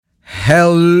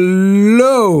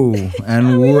Hello and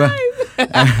I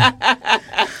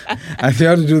think I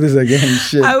have to do this again.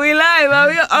 Shit. Are we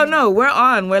live? Oh no, we're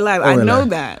on. We're live. I know live.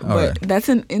 that, All but right. that's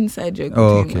an inside joke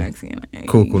Oh, between okay. Maxie and I.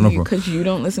 Cool, no problem. Because you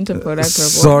don't listen to Product Purple.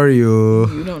 Sorry,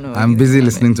 you don't know. I'm busy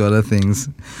listening to other things.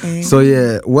 So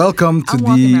yeah, welcome to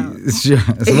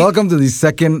welcome to the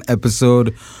second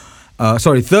episode.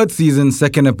 Third season,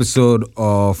 second episode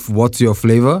of What's Your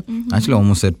Flavor? Mm-hmm. Actually, I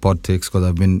almost said pod takes because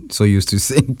I've been so used to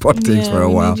saying pod takes for a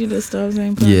while. Need you to stop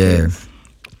saying pod takes.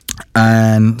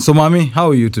 And so, Mami, how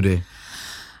are you today?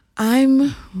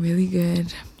 I'm really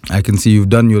good. I can see you've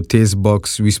done your taste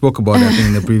box. We spoke about that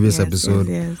in the previous episode.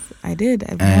 Yes, I did.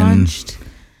 I've launched.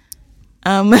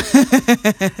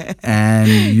 And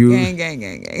you,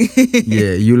 gang.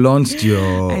 yeah, you launched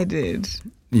your. I did.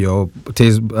 Your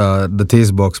taste, the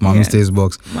taste box, Mama's taste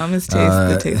box. Mama's taste,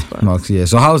 the taste box. Yeah.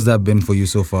 So how's that been for you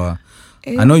so far?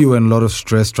 I know you were in a lot of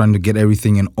stress trying to get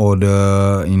everything in order.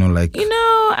 I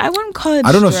wouldn't call it.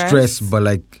 I don't know stress, but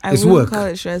it's work. I wouldn't call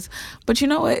it stress. But you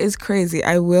know what is crazy?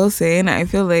 I will say, and I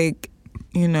feel like,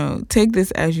 take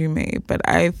this as you may, but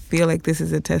I feel like this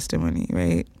is a testimony,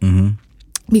 right? Mm-hmm.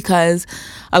 Because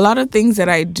a lot of things that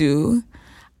I do,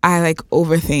 I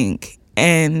overthink.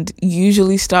 And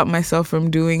usually stop myself from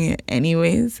doing it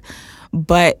anyways.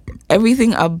 But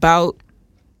everything about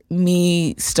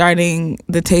me starting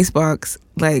the taste box,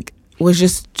 was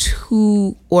just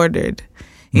too ordered.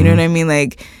 You know what I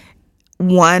mean?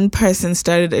 One person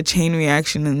started a chain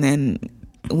reaction and then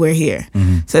we're here.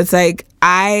 Mm-hmm. So it's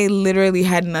I literally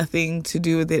had nothing to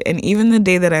do with it. And even the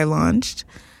day that I launched,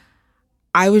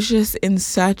 I was just in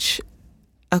such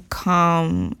a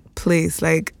calm place.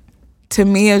 To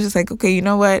me, I was just okay, you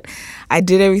know what? I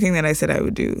did everything that I said I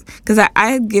would do. Because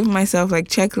I give myself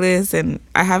checklists, and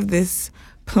I have this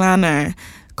planner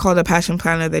called a passion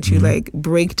planner that you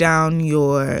break down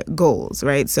your goals,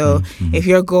 right? So if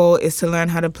your goal is to learn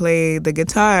how to play the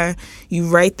guitar, you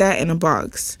write that in a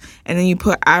box. And then you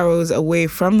put arrows away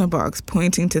from the box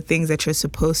pointing to things that you're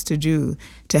supposed to do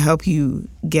to help you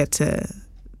get to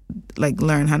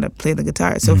learn how to play the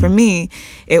guitar. So for me,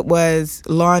 it was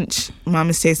launch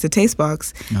Mama's Taste, the taste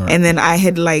box. Right. And then I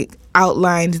had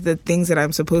outlined the things that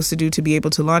I'm supposed to do to be able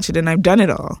to launch it, and I've done it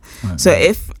all. Right. So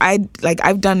if I've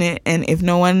done it, and if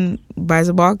no one buys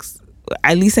a box,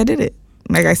 at least I did it.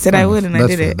 I said I would, and I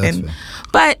did it.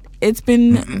 But it's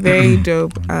been very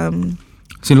dope.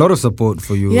 See, a lot of support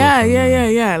for you. Yeah.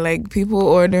 People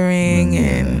ordering,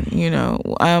 and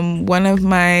one of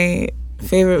my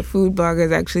favorite food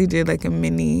bloggers actually did a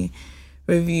mini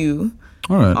review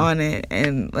on it,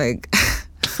 and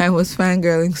I was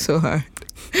fangirling so hard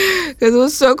because it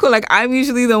was so cool. I'm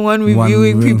usually the one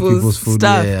reviewing people's food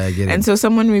stuff, I get it. And so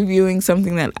someone reviewing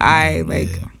something that I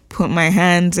put my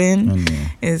hands in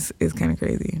is kind of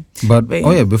crazy. But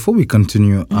before we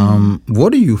continue,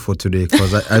 what are you for today?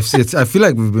 Because I feel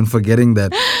like we've been forgetting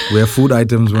that we're food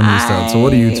items when we start. So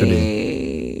what are you today?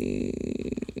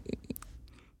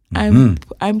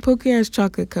 I'm Poke's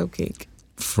chocolate cupcake.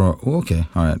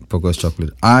 Poke's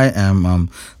chocolate. I am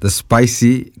the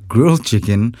spicy grilled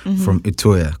chicken from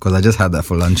Itoya, because I just had that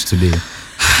for lunch today.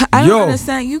 I don't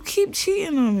understand. You keep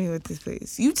cheating on me with this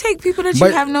place. You take people that you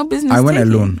have no business. I went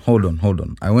taking. alone. Hold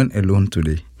on. I went alone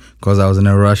today because I was in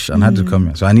a rush and had to come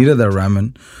here. So I needed that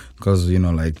ramen because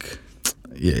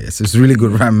it's really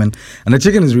good ramen, and the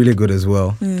chicken is really good as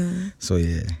well. So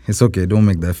it's okay. Don't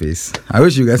make that face. I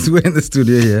wish you guys were in the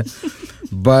studio here.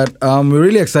 But we're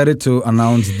really excited to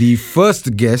announce the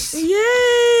first guest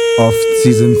of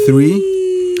season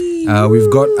 3. We've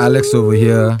got Alex over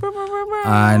here,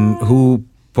 and who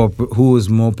is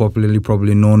more popularly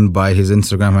probably known by his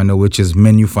Instagram handle, which is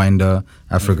Menufinder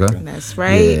Africa. That's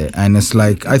right. Yeah, and it's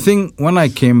I think when I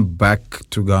came back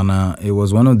to Ghana, it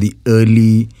was one of the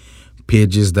early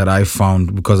pages that I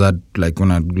found, because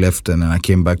when I left and then I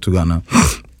came back to Ghana,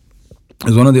 it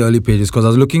was one of the early pages because I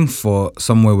was looking for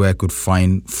somewhere where I could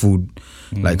find food,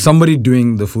 somebody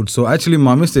doing the food. So actually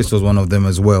Mama's Taste was one of them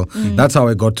as well. That's how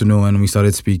I got to know, and we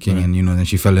started speaking, and then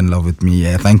she fell in love with me.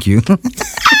 Yeah, thank you. So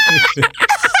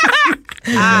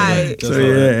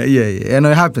and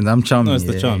it happens. I'm charmed. No, it's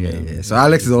the charm. Yeah. So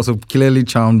Alex is also clearly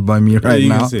charmed by me right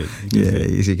now.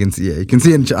 You can see. You can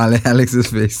see in Alex's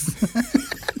face.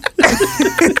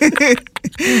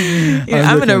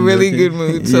 I'm in a really good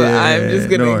mood, so I'm just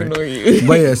gonna ignore you.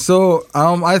 But so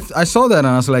I saw that and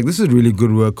I was like, this is really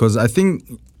good work, because I think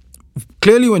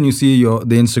clearly when you see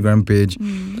the Instagram page,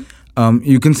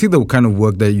 you can see the kind of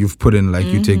work that you've put in.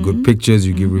 You take good pictures,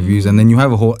 you give reviews, and then you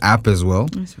have a whole app as well.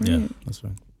 That's right. Yeah, that's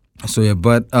right. So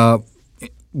but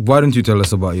why don't you tell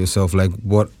us about yourself? Like,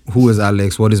 who is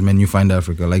Alex? What is Menufinder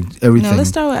Africa? Like, everything. No, let's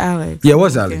start with Alex. Yeah,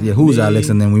 what's Alex? Yeah, who's Alex?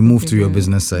 And then we move to your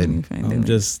business side.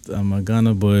 I'm a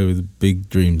Ghana boy with big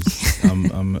dreams.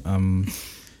 I'm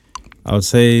I would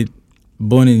say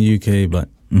born in UK, but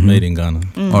made in Ghana.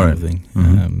 All right.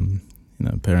 Thing.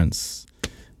 Parents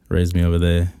raised me over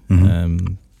there.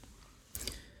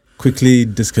 Quickly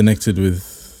disconnected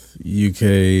with UK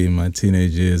in my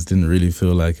teenage years. Didn't really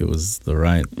feel like it was the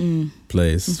right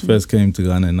place. First came to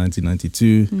Ghana in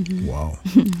 1992. Wow.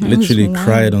 Literally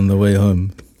cried on the way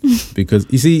home because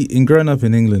you see, in growing up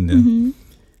in England,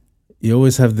 you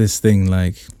always have this thing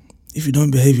like, if you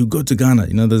don't behave, you go to Ghana.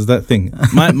 You know, there's that thing.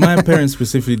 My parents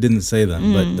specifically didn't say that,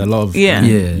 but a lot of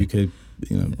UK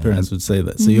parents would say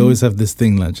that. So you always have this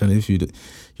thing like, if you're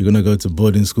gonna go to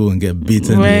boarding school and get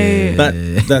beaten,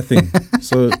 that thing.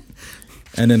 So,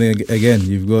 and then again,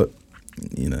 you've got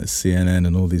CNN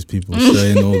and all these people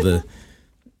saying all the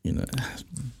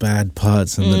bad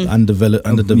parts and the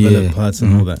underdeveloped parts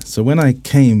and all that. So when I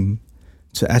came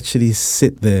to actually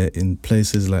sit there in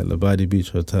places like Labadi Beach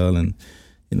Hotel and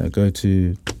go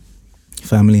to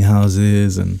family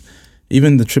houses and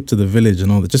even the trip to the village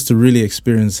and all that, just to really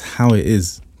experience how it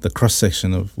is, the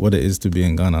cross-section of what it is to be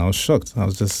in Ghana. I was shocked.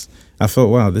 I felt,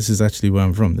 wow, this is actually where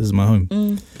I'm from. This is my home.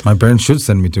 My parents should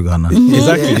send me to Ghana.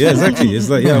 Exactly. It's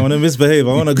like, I want to misbehave.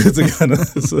 I want to go to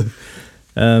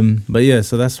Ghana.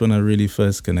 So that's when I really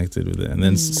first connected with it. And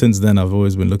then since then, I've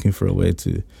always been looking for a way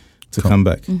to come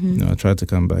back. I tried to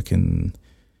come back in,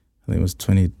 I think it was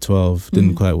 2012.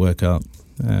 Didn't quite work out.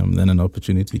 Then an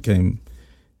opportunity came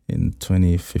in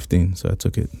 2015, so I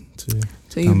took it to.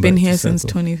 So you've been here since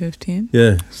 2015?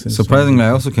 Yeah. Surprisingly, I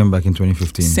also came back in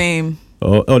 2015. Same.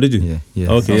 Oh, did you?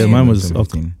 Yeah. Okay, So mine was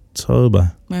 2015.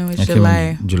 October. Mine was I came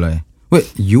in July.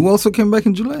 Wait, you also came back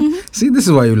in July? See, this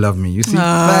is why you love me. You see?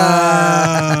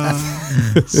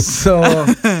 So,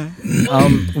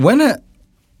 when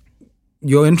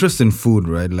your interest in food,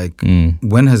 right? Like,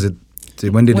 when did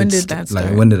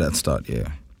that start? Yeah.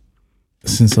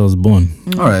 Since I was born.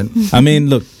 All right. I mean,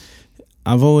 look,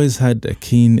 I've always had a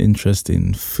keen interest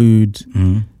in food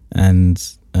and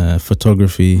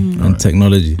photography and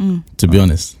technology, to be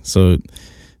honest. So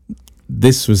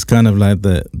this was kind of like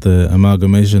the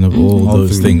amalgamation of all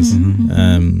those things.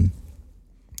 And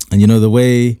the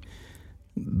way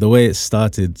it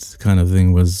started, kind of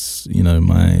thing, was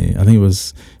I think it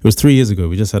was 3 years ago.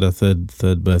 We just had our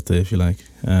third birthday, if you like.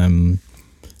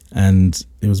 And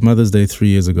it was Mother's Day 3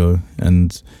 years ago.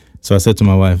 And so I said to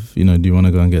my wife, do you want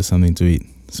to go and get something to eat?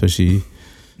 So she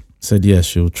said, yeah,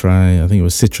 she'll try, I think it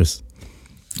was citrus.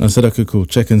 I said, okay, cool.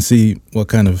 Check and see what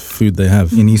kind of food they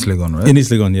have. In East Legon, right? In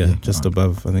East Legon, yeah. Just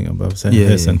above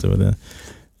Hair Center over there.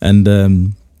 And,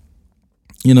 and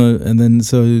then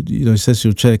so, she said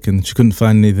she'll check and she couldn't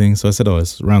find anything. So I said,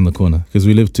 it's around the corner because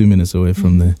we live 2 minutes away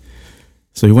from there.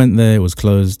 So we went there, it was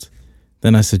closed.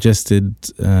 Then I suggested,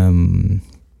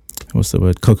 what's the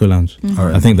word? Coco Lounge.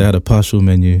 Right. I think they had a partial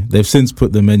menu. They've since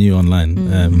put the menu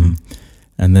online.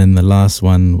 And then the last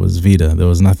one was Vida. There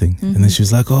was nothing. And then she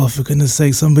was like, for goodness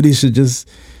sake, somebody should just...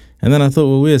 And then I thought,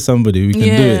 well, we're somebody. We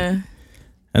can do it.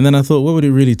 And then I thought, what would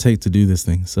it really take to do this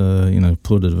thing? So,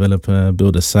 pull the developer,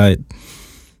 build a site.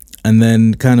 And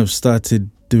then kind of started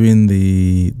doing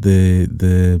the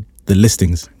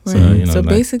listings. Right. So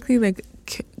basically like...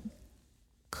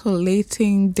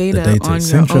 collating data on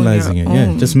centralizing your it,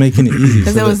 own. Just making it easy.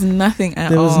 Because there was nothing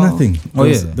at all. There was nothing.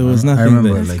 There was nothing. I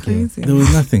remember, there. There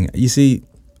was nothing. You see,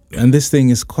 and this thing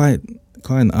is quite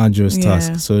an arduous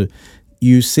task. So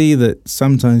you see that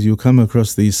sometimes you come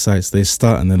across these sites, they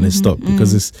start and then they stop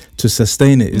because it's to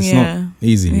sustain it. It's not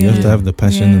easy. You have to have the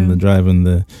passion and the drive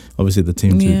and obviously the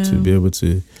team to be able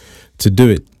to do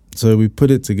it. So we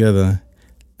put it together.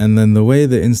 And then the way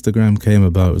the Instagram came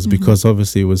about was because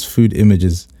obviously it was food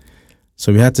images.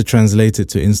 So we had to translate it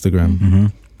to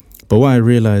Instagram. But what I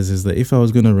realized is that if I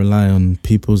was going to rely on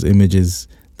people's images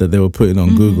that they were putting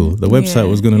on Google, the website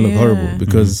was going to look horrible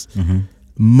because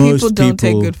most people don't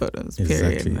take good photos,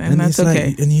 period. Exactly. And that's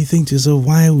okay. And you think to yourself,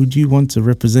 why would you want to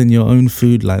represent your own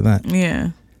food like that?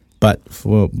 Yeah. But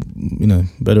for,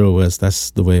 better or worse,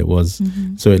 that's the way it was.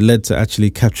 So it led to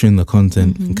actually capturing the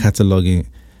content and cataloging it,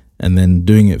 and then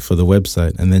doing it for the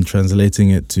website, and then translating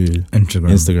it to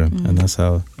Instagram. And that's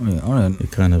how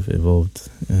it kind of evolved.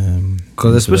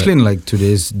 Because especially in like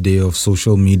today's day of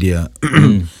social media,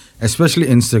 especially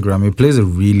Instagram, it plays a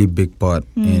really big part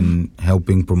in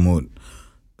helping promote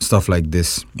stuff like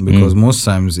this. Because most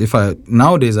times,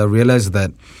 nowadays I realize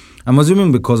that, I'm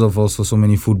assuming because of also so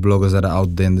many food bloggers that are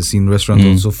out there in the scene, restaurants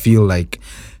also feel like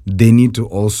they need to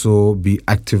also be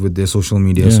active with their social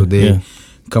media. So they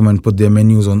come and put their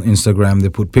menus on Instagram. They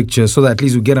put pictures so that at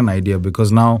least you get an idea,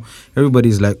 because now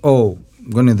everybody's like, oh, I'm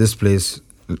going to this place,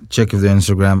 check if they're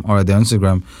Instagram, or their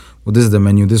Instagram. Well, this is the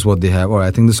menu, this is what they have, or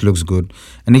I think this looks good.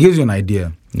 And it gives you an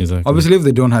idea. Exactly. Obviously, if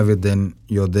they don't have it, then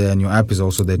you're there and your app is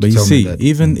also there to tell me that. But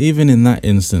you see, even in that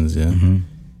instance,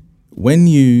 when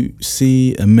you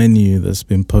see a menu that's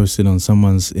been posted on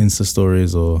someone's Insta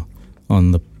stories or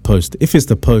on the post, if it's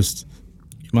the post,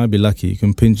 you might be lucky, you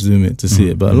can pinch zoom it to see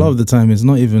it, but a lot of the time it's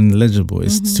not even legible,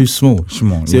 it's too small.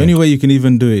 So the only way you can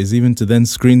even do it is even to then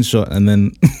screenshot and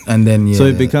then so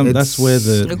it becomes, that's where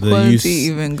the quality use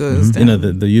even goes down. You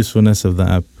know, the usefulness of the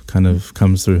app kind of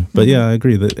comes through. But yeah, I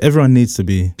agree that everyone needs to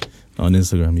be on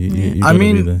Instagram. You I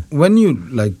mean, be there. when you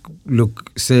like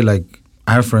look, say like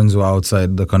I have friends who are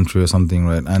outside the country or something,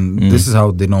 right? And this is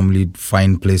how they normally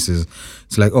find places.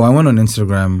 It's like, oh, I went on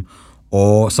Instagram,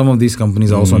 or some of these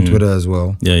companies are also on Twitter as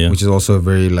well, which is also a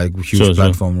very like huge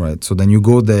platform, right? So then you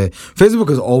go there. Facebook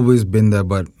has always been there,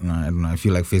 but I don't know. I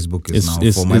feel like Facebook is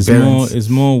now for my parents. It's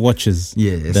more watches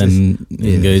than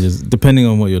engages, depending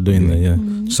on what you're doing there. Yeah.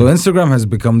 So Instagram has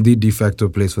become the de facto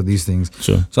place for these things.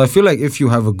 Sure. So I feel like if you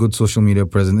have a good social media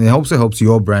presence, it helps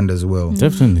your brand as well.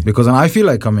 Definitely. Because I feel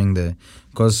like coming there.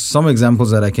 Because some examples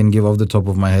that I can give off the top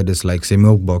of my head is like, say,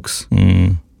 Milkbox,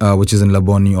 which is in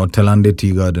Laboni, or Telande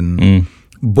Tea Garden.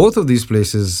 Both of these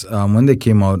places, when they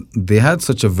came out, they had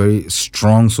such a very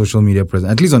strong social media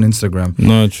presence, at least on Instagram.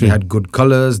 No, true. They had good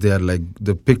colors. They had like,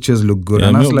 the pictures look good. Yeah,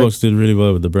 and Milkbox did really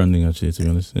well with the branding, actually, to be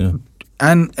honest. Yeah.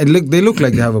 And they look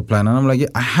like they have a plan. And I'm like,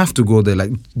 I have to go there,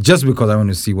 like, just because I want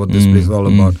to see what this place is all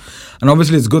about. And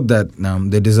obviously, it's good that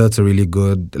their desserts are really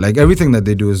good. Like, everything that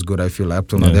they do is good, I feel. Up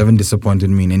till now, they haven't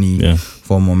disappointed me in any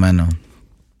form or manner.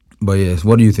 But yes,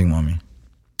 what do you think, Mommy?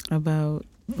 About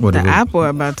the app or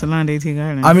about Telande Tea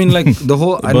Garden? I mean, like, the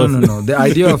whole, I don't know. The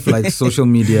idea of, like, social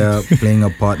media playing a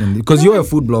part in, because you're a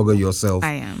food blogger yourself.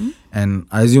 I am. And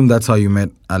I assume that's how you met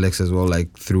Alex as well,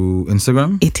 like, through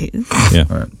Instagram? It is. Yeah.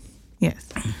 All right. Yes.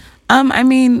 I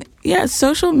mean,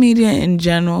 social media in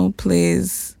general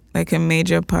plays like a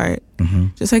major part.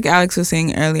 Just like Alex was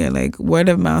saying earlier, like word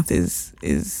of mouth is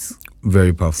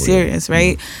very powerful. Serious,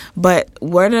 right? But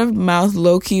word of mouth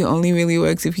low key only really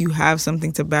works if you have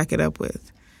something to back it up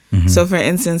with. So for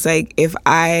instance, like if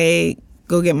I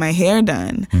go get my hair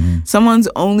done, someone's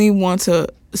only going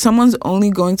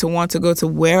to want to go to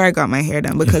where I got my hair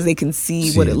done because they can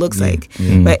see what it looks like.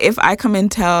 But if I come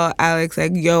and tell Alex,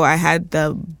 like, yo, I had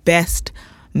the best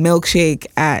milkshake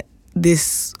at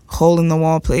this hole in the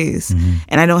wall place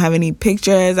and I don't have any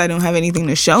pictures, I don't have anything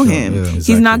to show him,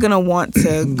 he's not going to want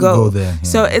to go there.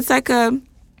 So it's like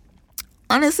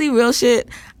honestly, real shit,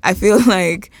 I feel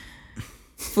like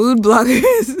food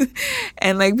bloggers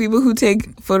and like people who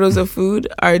take photos of food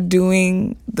are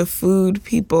doing the food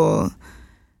people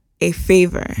a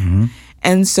favor.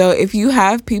 And so if you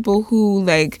have people who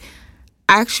like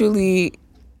actually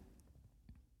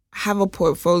have a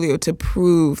portfolio to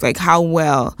prove like how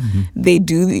well they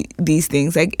do these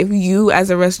things, like if you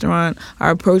as a restaurant are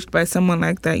approached by someone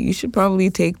like that, you should probably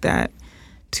take that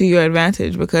to your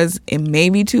advantage, because it may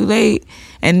be too late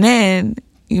and then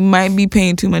you might be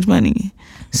paying too much money.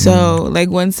 So like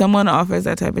when someone offers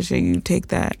that type of shit, you take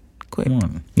that quick.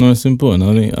 No, it's important.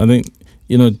 I think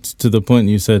you know, to the point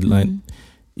you said, like,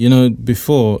 you know,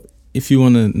 before, if you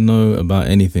want to know about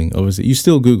anything, obviously, you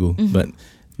still Google. But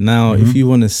now, if you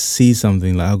want to see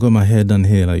something, like, I got my hair done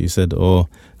here, like you said, or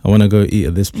I want to go eat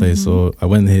at this place, or I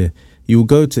went here, you will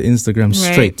go to Instagram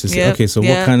straight to see, okay, so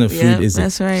what kind of food is it?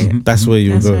 That's right. That's where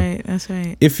you will go. That's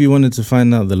right. If you wanted to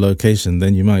find out the location,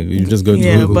 then you just go to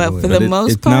Google. But for the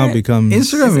most part, now becomes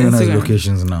Instagram even has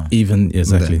locations now. Even,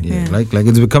 exactly. Like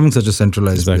it's becoming such a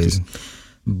centralized place.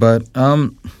 But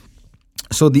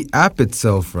so the app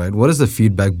itself, right? What has the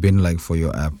feedback been like for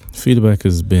your app? Feedback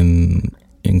has been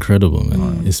incredible,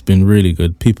 man. It's been really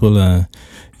good. People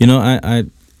you know, I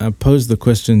posed the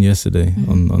question yesterday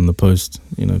on the post,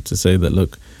 you know, to say that,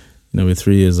 look, you know, we're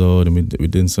 3 years old and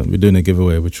we're doing a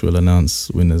giveaway which we'll announce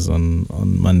winners on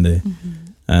Monday.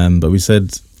 But we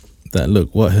said that,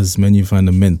 look, what has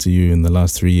Menufinder meant to you in the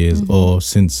last 3 years or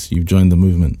since you've joined the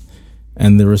movement?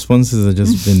 And the responses have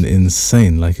just been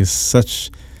insane. Like, it's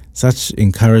such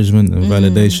encouragement and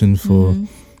validation for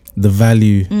the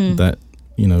value that,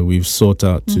 you know, we've sought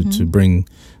out to bring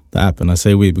the app. And I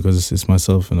say we because it's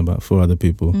myself and about 4 other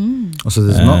people. So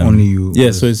there's not only you.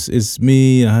 Yeah, so it's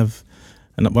me. I have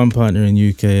one partner in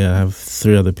UK. I have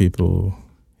 3 other people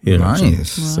here. Nice.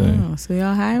 Actually. Wow. So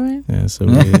y'all hiring? Yeah, so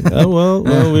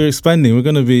we're expanding. We're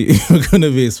gonna be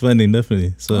expanding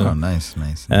definitely. So nice.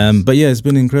 but yeah, it's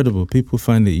been incredible. People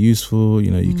find it useful.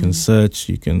 You know, you can search,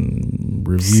 you can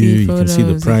review, you can see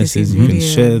the prices, you can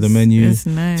share the menu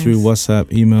through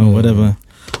WhatsApp, email, whatever.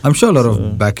 I'm sure a lot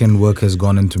of back-end work has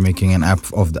gone into making an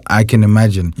app of the. I can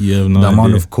imagine the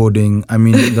amount of coding. I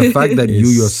mean, the fact that you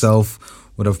yourself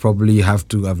would have probably have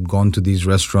to have gone to these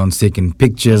restaurants, taken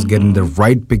pictures, getting the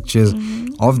right pictures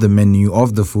of the menu,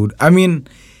 of the food. I mean,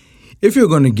 if you're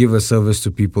going to give a service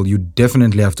to people, you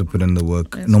definitely have to put in the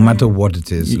work, matter what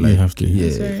it is. You have to.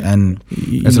 Yeah, and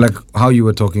it's like how you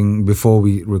were talking before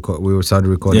we started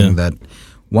recording that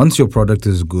once your product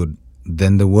is good,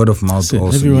 then the word of mouth also.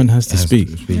 Everyone has to speak.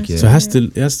 So it has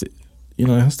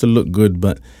to look good,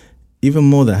 but even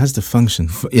more, that has to function.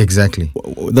 Exactly.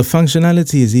 The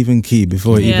functionality is even key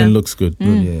before it even looks good.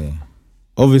 Yeah.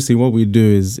 Obviously, what we do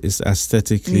is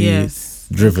aesthetically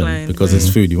driven because it's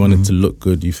food. You want it to look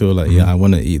good. You feel like, I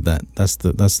want to eat that. That's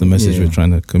the message we're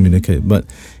trying to communicate. But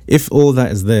if all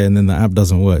that is there and then the app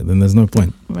doesn't work, then there's no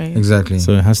point. Right. Exactly.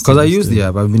 So it has to. Because I use the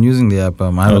app. I've been using the app. I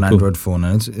have an Android phone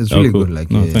and it's really good. Like,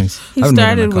 thanks. He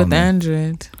started with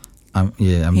Android.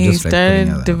 He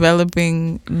started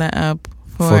developing the app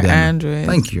for Android.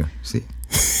 Thank you. See,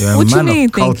 what you mean?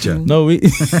 Thank you. No,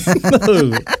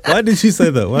 no. Why did you say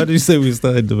that? Why did you say we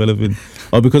started developing?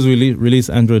 Oh, because we released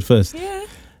Android first. Yeah.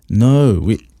 No,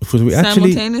 we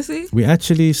simultaneously. We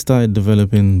actually started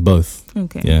developing both.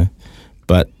 Okay. Yeah,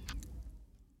 but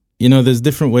there's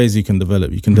different ways you can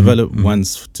develop. You can develop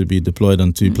once to be deployed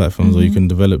on two platforms, or you can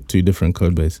develop two different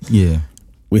code bases. Yeah.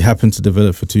 We happen to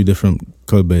develop for two different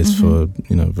code bases for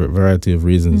a variety of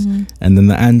reasons, and then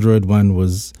the Android one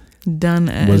was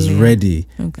ready,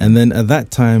 and then at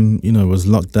that time it was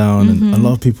locked down, and a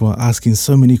lot of people were asking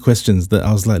so many questions that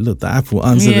I was like, look, the app will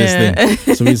answer this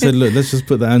thing. So we said, look, let's just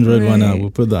put the Android one out.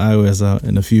 We'll put the iOS out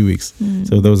in a few weeks.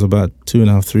 So there was about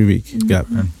 2.5-3 week gap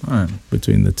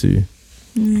between the two.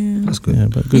 Yeah. That's good. Yeah,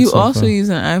 but good. You so also far. use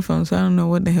an iPhone, so I don't know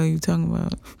what the hell you're talking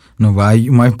about. No, but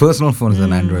my personal phone is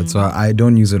an Android, so I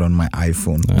don't use it on my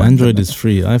iPhone. No, Android is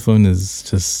free. iPhone is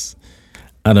just,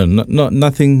 I don't know, not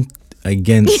nothing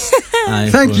against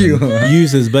iPhone Thank you.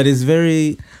 users, but it's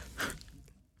very,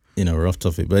 we're off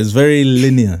topic, but it's very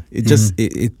linear. It just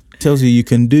it tells you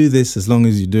can do this as long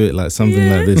as you do it like something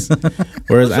like this.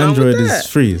 Whereas Android is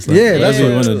free. It's like, that's what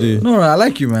you want to do. No, I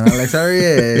like you, man. I like sorry.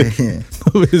 Yeah.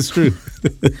 No, it's true.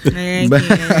 Thank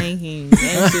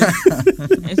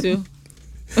you.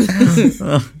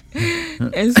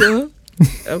 And so,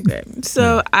 okay.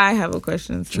 So I have a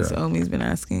question since Omi's been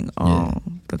asking all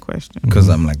the questions. Because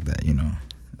I'm like that,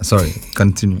 Sorry,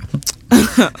 continue.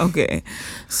 Okay.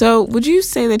 So would you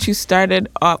say that you started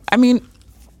off,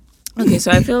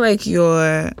 so I feel like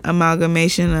your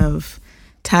amalgamation of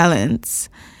talents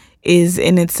is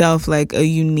in itself like a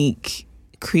unique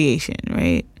creation,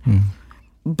 right?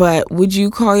 But would you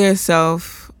call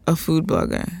yourself a food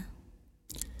blogger?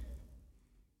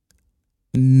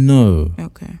 No.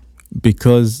 Okay.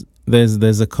 Because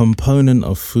there's a component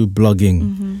of food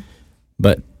blogging,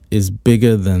 but it's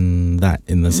bigger than that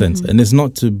in the sense, and it's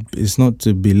not to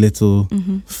belittle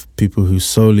people who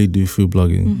solely do food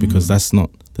blogging, because there's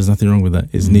nothing wrong with that.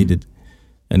 It's needed,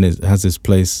 and it has its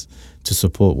place to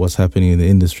support what's happening in the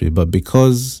industry. But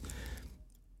because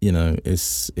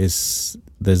it's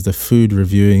there's the food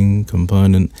reviewing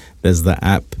component, there's the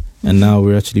app, and now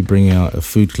we're actually bringing out a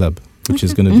food club, which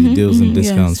is going to be deals and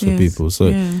discounts for people.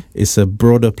 So it's a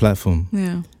broader platform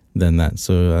than that.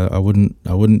 So I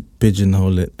wouldn't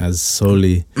pigeonhole it as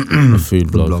solely a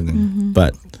food blog.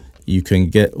 But you can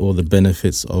get all the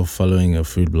benefits of following a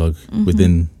food blog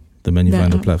within the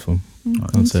Menufinder platform.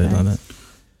 I'll say it like that.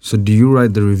 So do you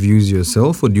write the reviews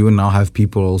yourself, or do you now have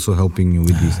people also helping you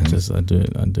with these things? I do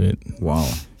it. Wow.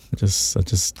 I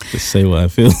just say what I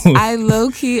feel. I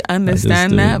low-key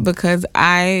understand that because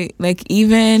I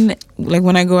even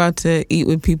when I go out to eat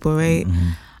with people, right?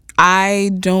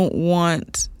 I don't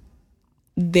want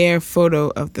their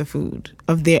photo of the food,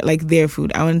 of their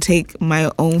food. I want to take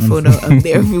my own photo of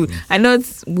their food. I know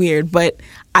it's weird, but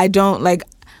I don't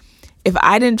if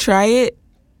I didn't try it,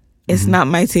 it's not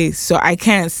my taste, so I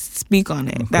can't speak on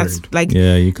it. That's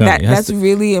you can't. That's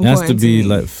really important. It has to be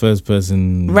like first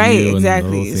person, right?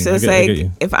 Exactly. So it's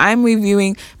if I'm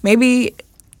reviewing, maybe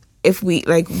if we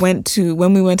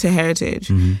when we went to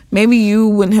Heritage, maybe you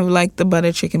wouldn't have liked the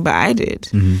butter chicken, but I did.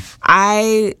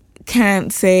 I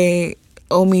can't say,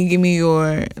 Omi, give me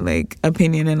your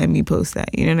opinion and let me post that.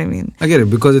 You know what I mean? I get it,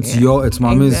 because it's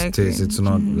Mame's taste. It's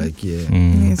not I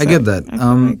get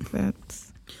that.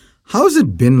 How's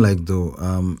it been like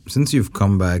though? Since you've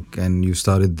come back and you've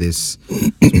started this,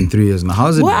 it's been 3 years now.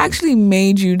 How's it? What actually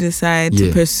made you decide to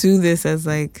pursue this as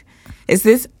like? Is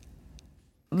this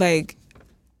like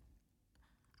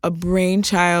a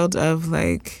brainchild of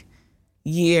like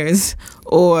years,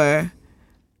 or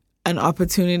an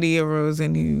opportunity arose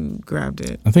and you grabbed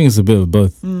it? I think it's a bit of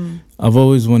both. I've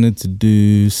always wanted to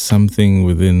do something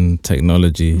within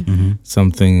technology,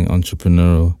 something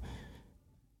entrepreneurial.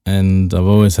 And I've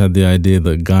always had the idea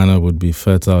that Ghana would be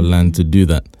fertile land to do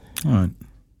that. All right.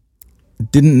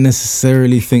 Didn't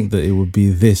necessarily think that it would be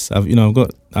this.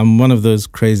 I'm one of those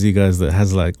crazy guys that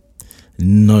has like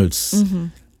notes,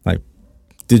 like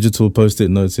digital post-it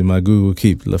notes in my Google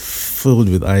Keep, like, filled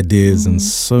with ideas and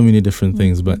so many different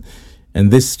things. And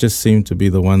this just seemed to be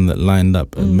the one that lined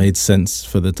up and made sense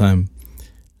for the time.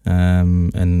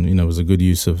 And it was a good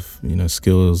use of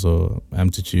skills or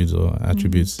aptitudes or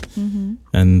attributes,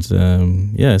 and so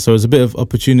it was a bit of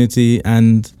opportunity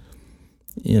and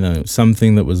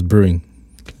something that was brewing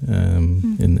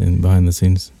in behind the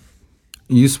scenes.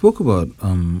 You spoke about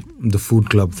the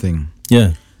food club thing.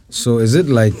 Yeah. So is it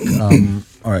like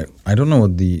all right? I don't know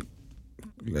what the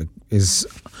is.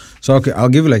 So okay, I'll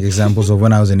give you like examples of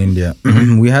when I was in India.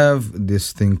 We have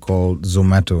this thing called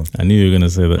Zomato. I knew you were gonna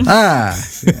say that.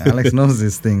 See, Alex knows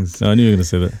these things. No, I knew you were gonna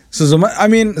say that. So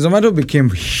Zomato became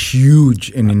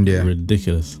huge in India.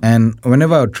 Ridiculous. And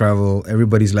whenever I would travel,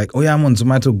 everybody's like, "Oh yeah, I'm on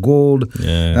Zomato Gold."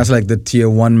 Yeah. That's like the tier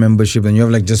 1 membership, and you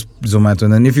have like just Zomato.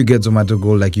 And then if you get Zomato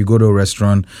Gold, like you go to a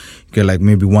restaurant, you get like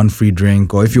maybe 1 free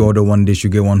drink, or if you order 1 dish, you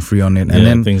get 1 free on it. And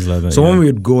then things like that. So when we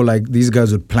would go, like these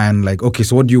guys would plan, like, okay,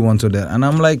 so what do you want to that? And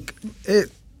I'm like,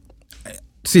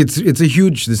 it's a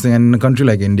huge this thing, and in a country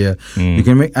like India, you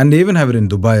can make, and they even have it in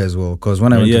Dubai as well. Because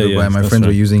when I went to Dubai, my friends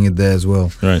were using it there as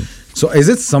well. Right. So is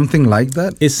it something like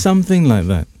that? It's something like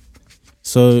that.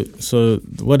 So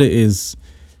what it is,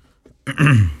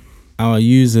 our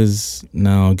users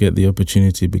now get the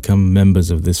opportunity to become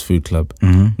members of this food club.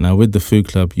 Now with the food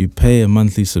club, you pay a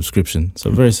monthly subscription, so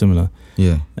very similar.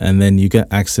 Yeah. And then you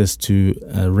get access to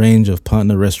a range of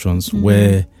partner restaurants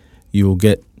where you will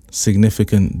get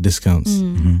significant discounts.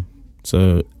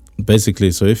 So basically,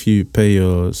 if you pay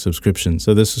your subscription,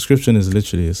 so the subscription is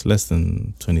literally, it's less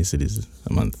than 20 cities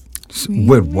a month.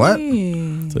 Wait, what?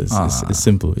 So it's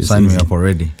simple. It's sign easy. me up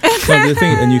already. So the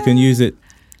thing, and you can use it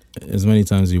as many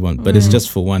times as you want, but it's just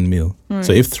for one meal.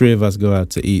 So if 3 of us go out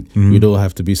to eat, we'd all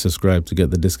have to be subscribed to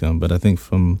get the discount. But I think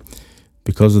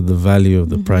because of the value of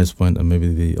the price point and maybe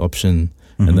the option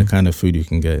and the kind of food you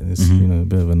can get, it's a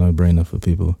bit of a no-brainer for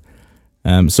people.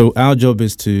 So our job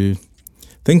is to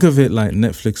think of it like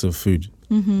Netflix of food.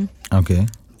 Okay.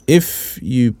 If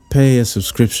you pay a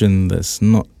subscription that's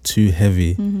not too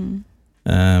heavy,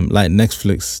 like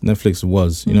Netflix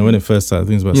was, when it first started, I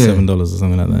think it was about $7 or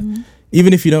something like that.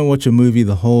 Even if you don't watch a movie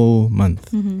the whole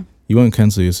month, you won't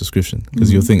cancel your subscription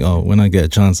because you'll think, when I get a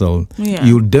chance, I'll. Yeah.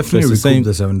 You'll definitely so recoup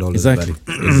the $7. Exactly.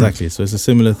 Exactly. So it's a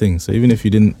similar thing. So even if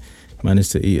you didn't manage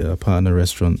to eat at a partner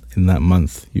restaurant in that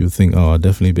month, you would think, I'll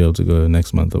definitely be able to go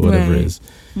next month or whatever it is.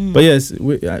 But yes,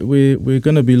 we're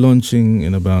going to be launching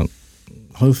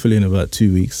hopefully in about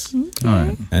 2 weeks. All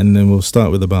right. And then we'll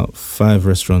start with about 5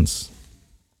 restaurants.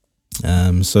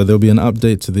 So there'll be an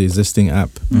update to the existing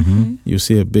app. You'll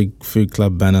see a big food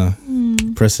club banner.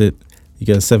 Press it. You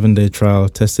get a 7-day trial.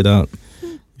 Test it out.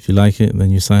 If you like it,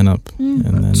 then you sign up.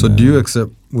 And then, so would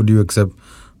you accept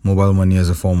mobile money as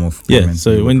a form of payment? Yeah,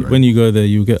 so when you go there,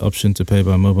 you get option to pay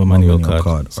by mobile money or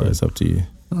card. So it's up to you.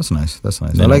 That's nice.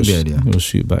 Then I like the idea. We'll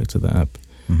shoot back to the app.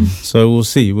 So we'll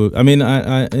see.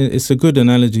 It's a good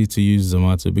analogy to use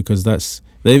Zomato because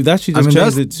they've actually just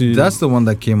changed it to. That's the one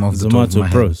that came off the top of my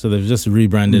Zomato Pro. head. So they've just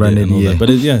rebranded it and all that. But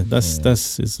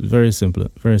it's very simple,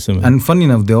 very similar. And funny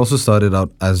enough, they also started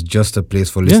out as just a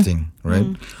place for listing, right?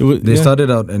 They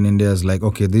started out in India as like,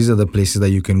 okay, these are the places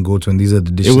that you can go to, and these are the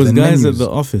dishes. It was and guys menus. at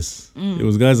the office. It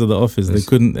was guys at the office. They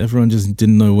couldn't. Everyone just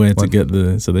didn't know where to get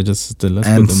so they just said, let's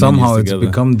put the somehow menus it's together.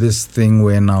 become this thing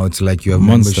where now it's like you have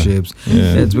Monster. memberships.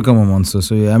 Yeah. It's become a monster.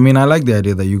 So I like the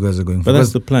idea that you guys are going for. But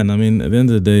that's the plan. At the end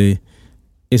of the day,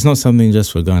 it's not something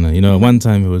just for Ghana. At one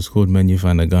time it was called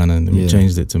Menufinder Ghana, and we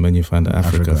changed it to Menufinder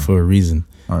Africa for a reason.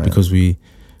 Right. Because we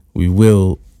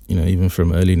will, even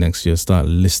from early next year, start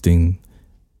listing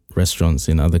restaurants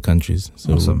in other countries.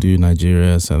 So we'll do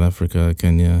Nigeria, South Africa,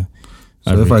 Kenya.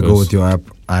 So if I go with your app,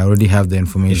 I already have the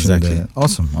information Exactly. there.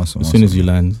 Awesome. As soon as you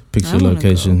land, pick your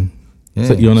location. Yeah,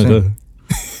 so you want to go?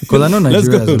 Because I know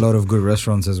Nigeria has a lot of good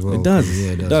restaurants as well. It does.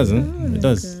 Yeah, it does. does. It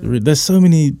does. There's so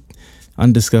many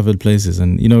undiscovered places,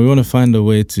 and we want to find a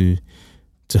way to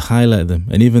highlight them.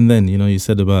 And even then, you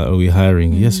said about, are we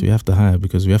hiring? Yes, we have to hire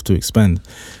because we have to expand.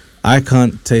 I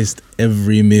can't taste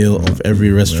every meal of every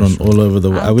restaurant all over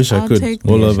the world. I wish I could,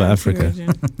 all over Africa.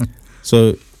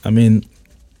 So, I mean,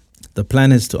 the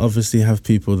plan is to obviously have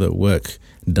people that work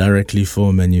directly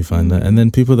for Menufinder and then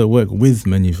people that work with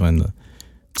Menufinder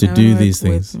to do these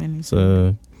things.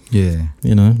 So, yeah,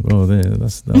 you know, well, we'll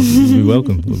be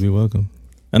welcome. We'll be welcome.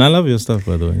 And I love your stuff,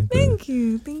 by the way. Thank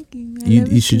you.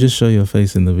 You should just show your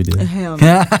face in the video. Hell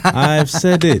no. I've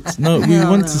said it. No, we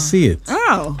want to see it.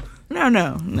 Oh. No.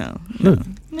 Look.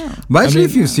 No. But actually,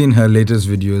 if you've seen her latest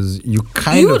videos, you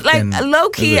kind of like can, low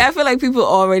key. I feel like people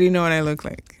already know what I look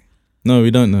like. No,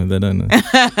 we don't know. They don't know.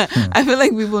 I feel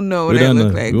like people know what I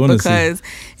look like because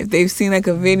if they've seen like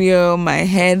a video, my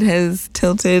head has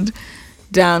tilted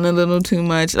down a little too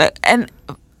much. Like, and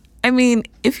I mean,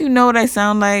 if you know what I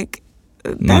sound like,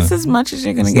 that's as much as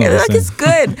you're gonna get. Like, it's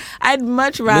good. I'd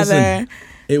much rather. Listen,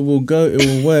 it will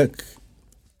work.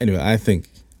 Anyway, I think.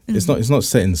 It's not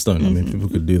set in stone. I mean, people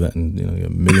could do that and get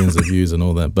millions of views and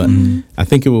all that, but I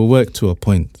think it will work to a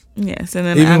point. Yes, and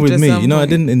then even with me, I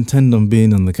didn't intend on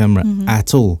being on the camera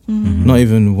at all, not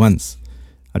even once.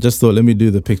 I just thought, let me do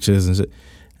the pictures and shit.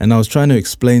 And I was trying to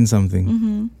explain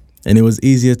something, and it was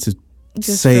easier to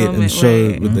just say it and show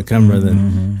it with the camera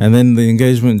then. And then the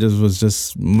engagement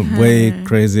was way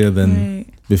crazier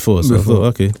than before. So I thought,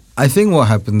 okay. I think what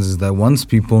happens is that once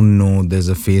people know there's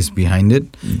a face behind it,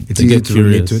 it's easy to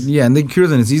relate to it. Yeah, and they're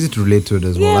curious, and it's easy to relate to it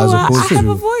as well. Yeah, as opposed I have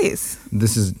a voice.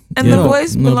 This is and the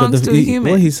voice belongs to a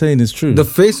human. What he's saying is true. The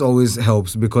face always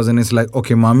helps because then it's like,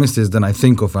 okay, Mame says, then I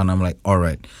think of her and I'm like, all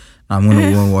right, I'm gonna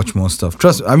go and watch more stuff.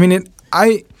 Trust me. I mean,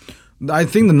 I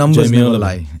think the numbers Jamie never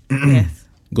Oliver. Yes.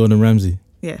 Gordon Ramsay.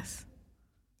 Yes.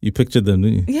 You pictured them,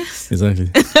 didn't you? Yes. Exactly.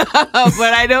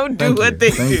 But I don't do what they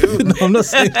do. No, I'm not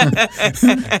saying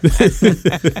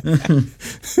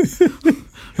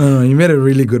No, you made a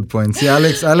really good point. See,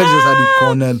 Alex just had you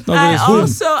cornered.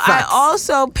 I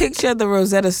also pictured the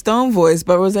Rosetta Stone voice,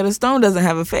 but Rosetta Stone doesn't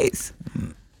have a face.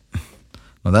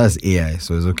 Well, that's AI,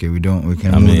 so it's okay. We can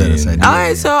move that aside. All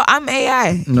right, so I'm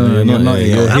AI. No, you're not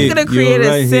AI. I'm gonna create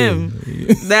a sim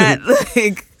that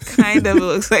kind of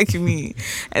looks like me,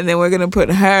 and then we're gonna put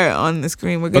her on the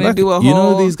screen. We're gonna do a whole. You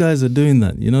know, these guys are doing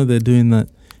that. You know, they're doing that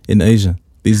in Asia.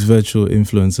 These virtual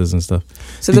influencers and stuff.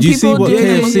 So did the you see people what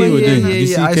KFC were doing? Did you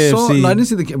see KFC? I didn't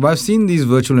see but I've seen these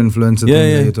virtual influencer things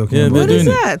that you're talking about. What is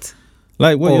that?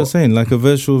 Like what you're saying, like a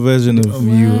virtual version of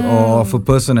you or of a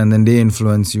person, and then they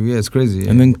influence you. Yeah, it's crazy.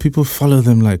 Yeah. And then people follow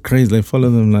them like crazy. They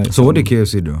follow them like. So what did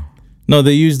KFC do? No,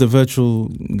 they used the virtual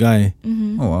guy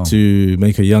to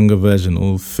make a younger version,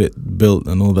 all fit, built,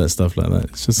 and all that stuff like that.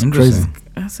 It's just crazy.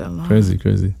 That's a lot. Crazy.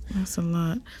 That's a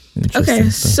lot.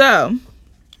 Okay, so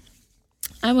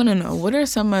I want to know, what are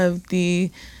some of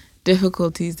the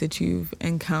difficulties that you've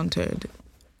encountered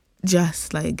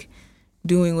just like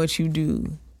doing what you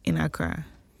do in Accra?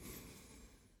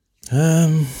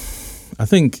 I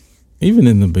think even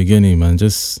in the beginning, man,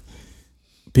 just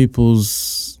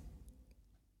people's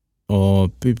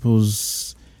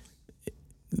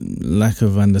lack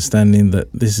of understanding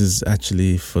that this is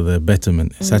actually for their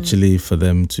betterment. It's actually for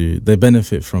them they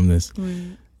benefit from this.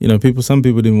 You know, some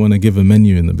people didn't want to give a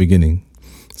menu in the beginning.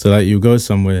 So like you go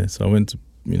somewhere. So I went to,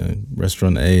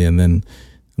 restaurant A, and then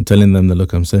I'm telling them that,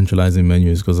 look, I'm centralizing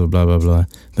menus because of blah, blah, blah.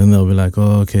 Then they'll be like,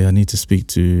 oh, okay, I need to speak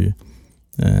to,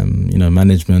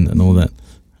 management and all that.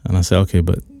 And I say, okay,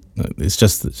 but it's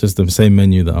just the same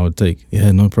menu that I would take.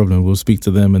 Yeah, no problem. We'll speak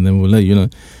to them and then we'll let you know.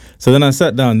 So then I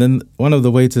sat down. Then one of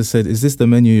the waiters said, is this the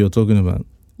menu you're talking about?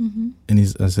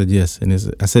 And I said, yes. And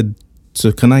I said,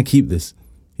 so can I keep this?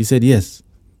 He said, yes.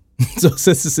 So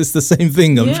it's the same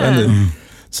thing. I'm trying to.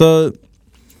 So,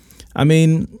 I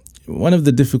mean, one of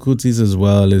the difficulties as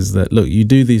well is that, look, you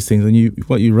do these things, and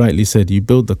what you rightly said, you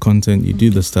build the content, you do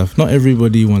the stuff. Not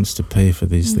everybody wants to pay for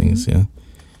these things, yeah.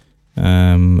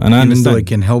 And I understand, though it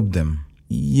can help them.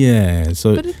 Yeah.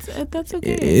 So, but that's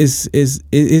okay.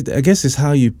 I guess it's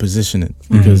how you position it,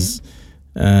 because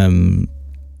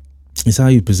it's how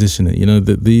you position it. You know,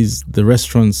 the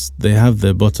restaurants, they have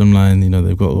their bottom line. You know,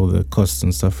 they've got all the costs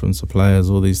and stuff from suppliers,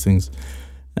 all these things,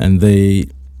 and they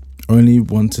only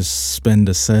want to spend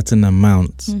a certain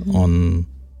amount on,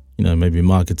 maybe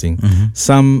marketing.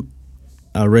 Some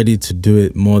are ready to do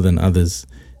it more than others,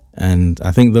 and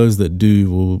I think those that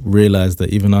do will realize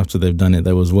that even after they've done it,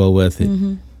 that was well worth it.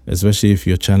 Especially if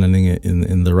you're channeling it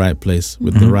in the right place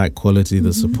with the right quality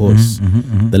that supports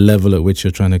the level at which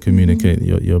you're trying to communicate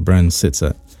your brand sits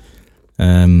at.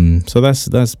 So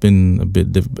that's been a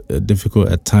bit difficult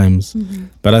at times,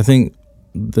 but I think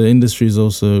the industry is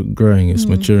also growing, it's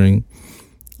maturing.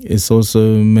 It's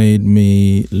also made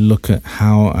me look at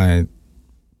how I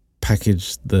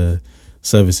package the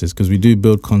services, because we do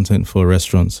build content for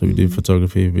restaurants. So we do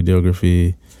photography,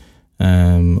 videography.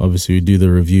 Obviously, we do the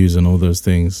reviews and all those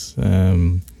things.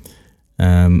 And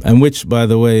which, by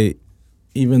the way,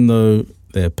 even though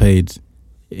they're paid,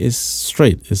 it's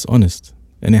straight, it's honest,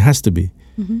 and it has to be.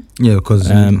 Yeah, because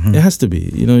it has to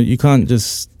be. You know, you can't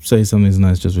just say something's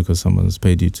nice just because someone's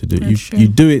paid you to do it. You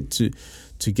do it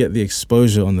to get the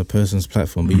exposure on the person's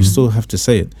platform, but you still have to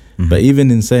say it. But even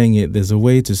in saying it, there's a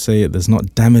way to say it that's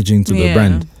not damaging to the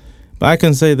brand. But I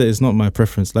can say that it's not my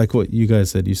preference. Like what you guys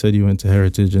said. You said you went to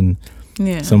Heritage and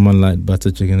someone liked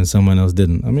butter chicken and someone else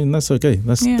didn't. I mean, that's okay.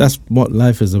 That's what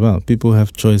life is about. People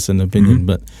have choice and opinion,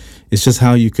 but it's just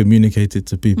how you communicate it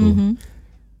to people.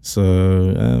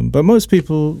 So, but most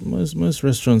people, most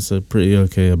restaurants are pretty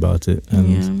okay about it,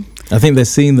 and I think they're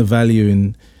seeing the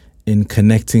value in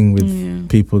connecting with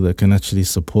people that can actually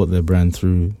support their brand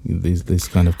through this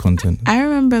kind of content. I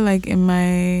remember, like, in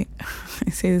my,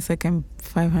 I say this like I'm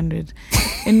 500,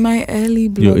 in my early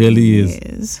blogging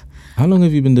years. How long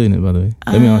have you been doing it, by the way?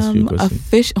 Let me ask you a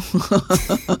question.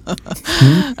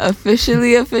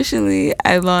 Officially,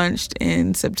 I launched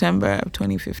in September of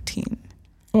 2015.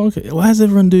 Oh, okay. Why is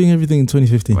everyone doing everything in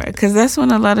 2015? Right, because that's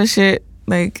when a lot of shit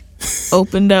like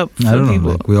opened up for I don't people.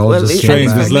 know, like we all just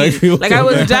strange. Like I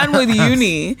was done with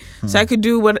uni, so I could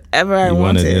do whatever I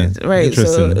wanted. Yeah. Right,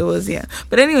 so it was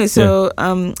But anyway, so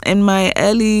in my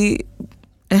early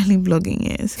blogging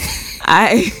years,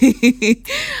 I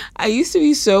used to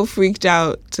be so freaked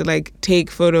out to like take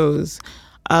photos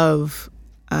of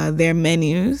their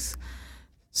menus.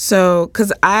 So,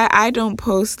 because I don't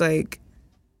post like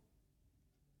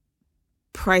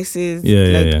prices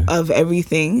of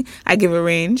everything. I give a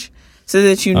range so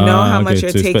that you know how much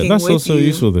you're taking that's with also you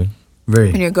useful then.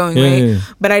 when you're going, right?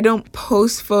 But I don't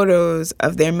post photos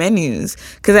of their menus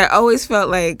because I always felt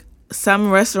like some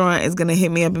restaurant is gonna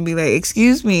hit me up and be like,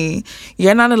 excuse me,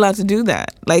 you're not allowed to do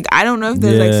that. Like, I don't know if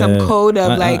there's like some code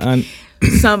of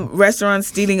some restaurants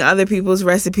stealing other people's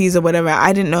recipes or whatever.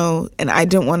 I didn't know, and I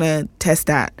didn't want to test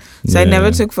that. So I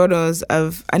never took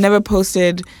I never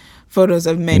posted photos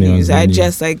of menus. I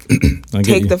just like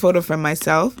take the photo for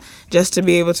myself just to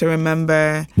be able to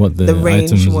remember what the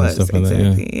range items was. And stuff like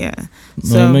exactly, that,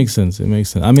 So it makes sense.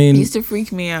 I mean, it used to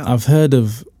freak me out. I've heard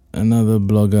of another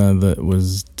blogger that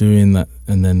was doing that,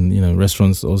 and then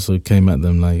restaurants also came at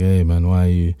them like, hey man, why are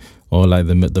you, or like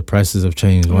the prices have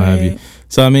changed, why have you?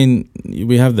 So I mean,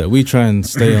 we have that. We try and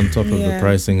stay on top of the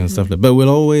pricing and stuff like that, but we'll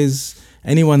always,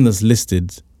 anyone that's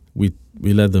listed,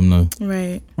 we let them know.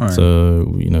 Right. So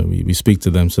we speak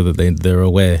to them so that they're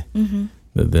aware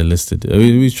that they're listed.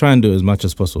 We try and do it as much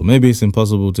as possible. Maybe it's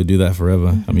impossible to do that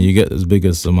forever. I mean, you get as big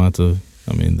as Zomato,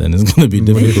 I mean, then it's going to be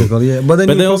difficult. But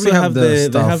then they also have the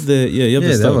staff. They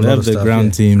have the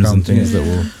ground teams and things that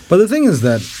will. But the thing is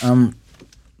that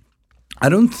I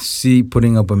don't see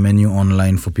putting up a menu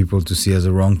online for people to see as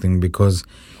a wrong thing, because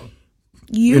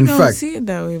you don't see it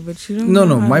that way, but you don't.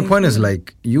 No. My point is,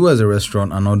 like, you as a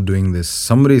restaurant are not doing this.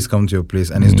 Somebody's come to your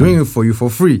place and is doing it for you for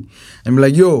free, and be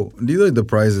like, yo, these are the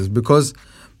prices. Because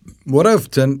what I've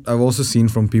also seen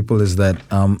from people is that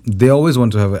they always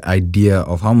want to have an idea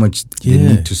of how much they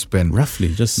need to spend.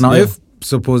 Roughly, just now. If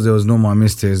suppose there was no Mame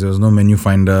there was no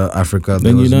Menufinder Africa,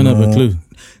 then you don't have a clue.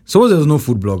 Suppose there was no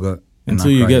food blogger.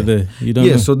 Until you get there, you don't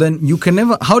know. So then you can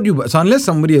never. How do you? So unless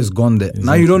somebody has gone there,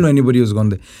 now you don't know anybody who's gone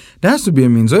there. There has to be a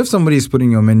means. So if somebody is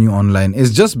putting your menu online,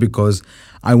 it's just because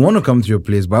I want to come to your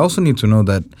place, but I also need to know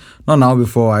that not now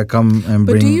before I come and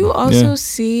bring. But do you also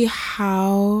see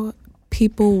how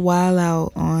people while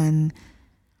out on?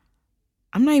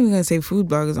 I'm not even gonna say food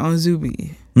bloggers on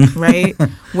Zubi, right?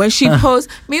 When she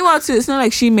posts, meanwhile too, it's not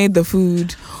like she made the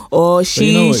food or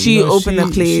she opened the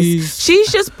place. She's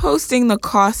just posting the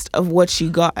cost of what she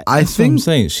got. That's what I'm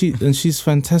saying. She's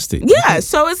fantastic. Yeah,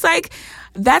 so it's like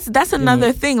that's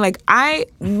another thing. Like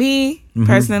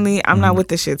personally, I'm not with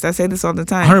the shits. I say this all the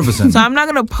time. 100%. So I'm not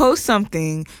gonna post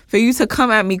something for you to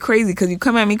come at me crazy, because you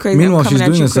come at me crazy. Meanwhile, she's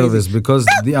doing a service, because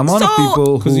the amount of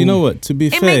people. Because you know what? To be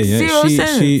fair,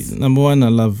 she number one, I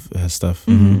love her stuff.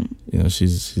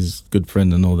 She's a good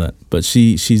friend and all that. But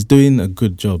she's doing a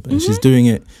good job, and she's doing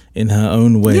it in her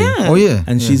own way. Yeah. Oh yeah.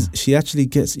 And she actually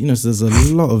gets, so there's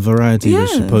a lot of variety that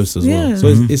she posts as well. So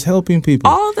it's helping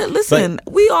people. All that. Listen,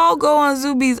 we all go on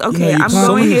Zubi's. Okay, I'm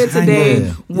going here today.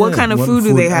 What kind of food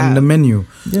do they have? And the menu.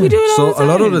 We do it all the time. So a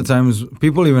lot of the times,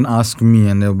 people even ask me,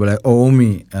 and they'll be like, "Oh,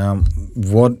 Omi,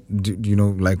 what do,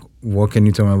 what can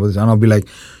you tell me about this?" And I'll be like,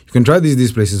 "You can try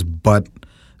these places, but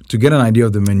to get an idea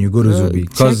of the menu, go to Zubi,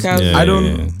 because I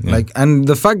don't like." And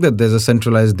the fact that there's a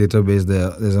centralized database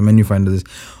there's a menu finder.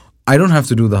 I don't have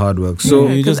to do the hard work. So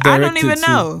you just I don't direct even it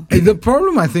to- know. the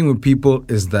problem I think with people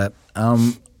is that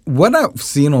what I've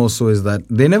seen also is that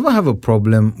they never have a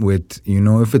problem with,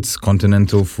 if it's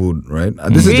continental food, right?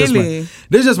 This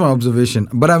is just my observation.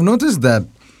 But I've noticed that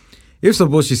if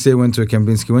suppose she say went to a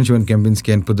Kempinski, when she went to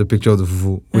Kempinski and put the picture of the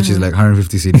fufu, which is like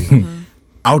 150 cedis,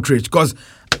 outrage, because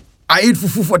I eat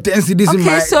fufu for 10 cedis in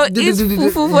my... Okay, so eat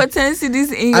fufu for 10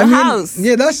 cedis in your house.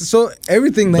 Yeah, that's so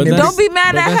everything. Then Don't be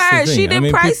mad at her. She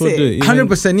didn't price it.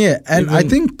 100%, yeah. And I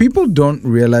think people don't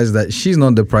realize that she's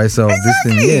not the pricer of this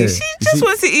thing. Yeah. She just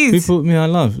wants to eat. People, I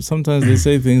laugh. Sometimes they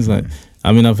say things like,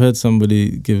 I've heard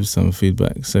somebody give some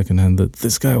feedback secondhand that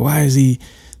this guy, why is he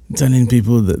telling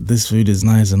people that this food is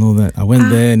nice and all that? I went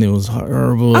there and it was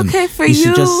horrible. Okay, and for you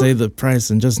should just say the price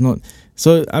and just not.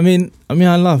 So I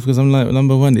laugh because I'm like,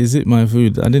 number one, is it my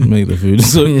food? I didn't make the food.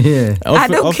 So yeah, I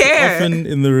don't care. Often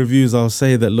in the reviews, I'll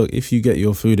say that, look, if you get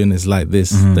your food and it's like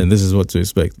this, then this is what to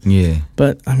expect. Yeah.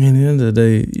 But at the end of the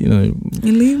day, you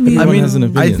leave me. has an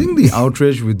opinion. I think the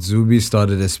outrage with Zubi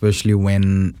started especially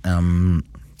when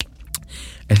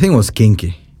I think it was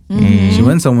Kinky. She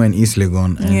went somewhere in East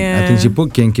Legon and I think she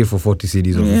put Kinky for 40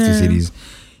 cedis or 50 cedis,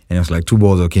 and it was like 2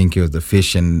 balls of Kinky with the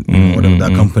fish and whatever the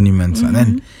accompaniments, and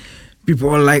then people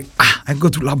were like, I go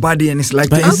to Labadi and it's like,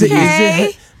 but is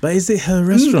it her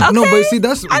restaurant? Okay. No, but see,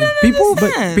 that's people. But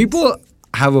understand. people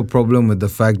have a problem with the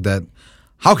fact that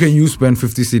how can you spend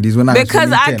 50 cedis when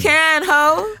because I 10? can,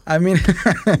 ho. I mean,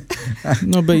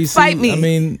 No, but you see, Fight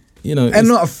me. and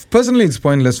no, personally, it's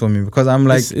pointless for me because I'm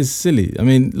like, it's silly.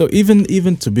 Look,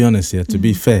 even to be honest here, to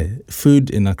be fair, food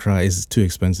in Accra is too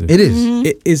expensive. it is.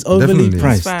 It is overly Definitely.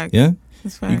 priced. Facts. Yeah,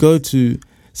 That's you fine. go to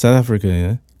South Africa.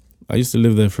 Yeah, I used to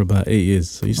live there for about 8 years,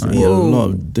 so I used to eat a lot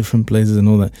of different places and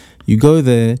all that. You go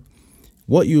there,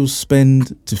 what you'll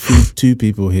spend to feed 2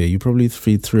 people here, you probably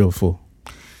feed 3 or 4.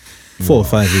 4 or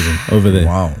 5 even over there.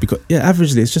 Wow. Because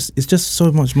averagely it's just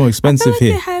so much more expensive I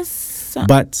feel like here. it has some.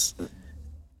 But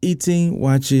eating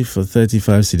wachi for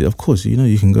 35 cedis, of course,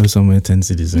 you can go somewhere 10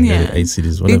 cedis and get it 8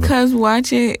 cedis, whatever. Because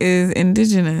wachi is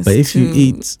indigenous. But if you to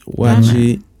eat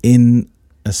wachi in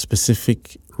a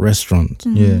specific restaurant,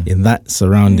 Yeah. in that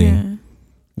surrounding,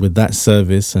 with that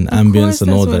service and ambience course,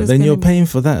 and all that's what that, it's then gonna you're be. paying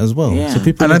for that as well. Yeah. So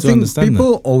people And need I to think understand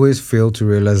people that. always fail to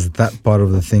realize that part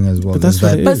of the thing as well. But that's is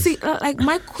what that it But is. see, like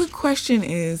my quick question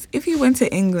is, if you went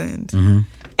to England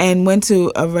and went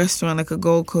to a restaurant like a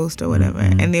Gold Coast or whatever,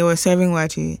 and they were serving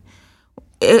wachi,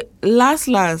 it last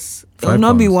it will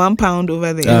not be £1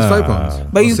 over there, It's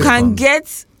 £5, but or you can £6.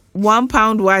 get £1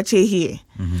 wachi here.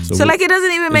 So like it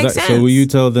doesn't even make sense. So will you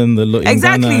tell them that, look, in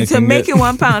Exactly, Ghana, I to can make get- it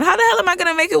 £1. How the hell am I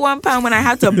gonna make it £1 when I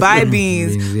have to buy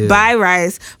beans, Yeah. buy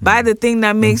rice, buy the thing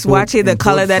that makes wachi the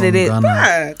color that it is? from Ghana.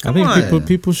 Bruh, I come think on.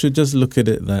 people should just look at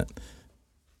it that,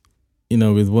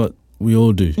 with what we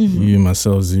all do, you,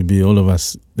 myself, Zubi, all of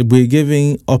us, we're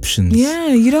giving options. Yeah,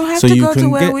 you don't have So to you go to can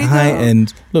where get we high go.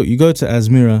 end. Look, you go to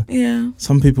Asmira. Yeah.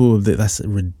 Some people, that's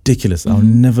ridiculous. I'll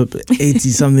never pay 80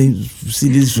 something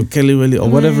CDs for Kelly Welly or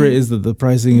whatever it is that the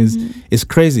pricing is. It's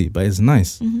crazy, but it's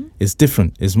nice. It's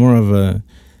different. It's more of a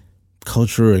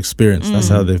cultural experience. That's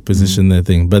how they've positioned their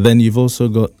thing. But then you've also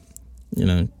got,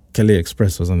 Kelly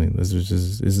Express or something, which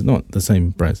is not the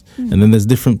same price. And then there's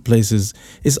different places.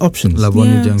 It's options. Laboni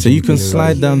Yeah. Junction. So you can Kelly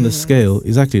slide down the scale.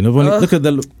 Exactly. Look at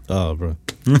the. Oh, bro.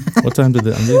 What time did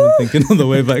I'm even thinking on the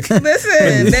way back.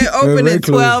 Listen, they open very in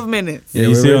close. 12 minutes. Yeah, You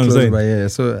we're see very what I'm close saying? by, yeah.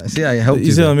 So see, I helped you.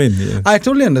 You see there. what I mean? Yeah. I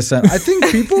totally understand. I think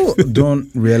people don't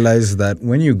realize that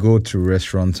when you go to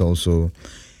restaurants also,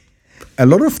 a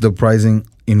lot of the pricing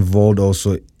involved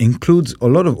also includes a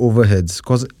lot of overheads.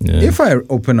 Because if I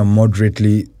open a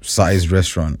moderately sized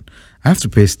restaurant, I have to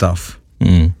pay staff.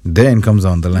 Then comes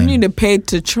down the line. You need to pay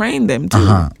to train them too.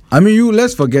 I mean,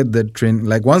 let's forget the train.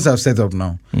 Like once I've set up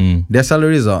now, their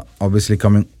salaries are obviously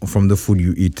coming from the food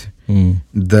you eat.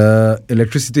 The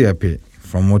electricity I pay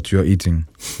from what you're eating,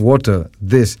 water,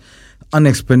 this,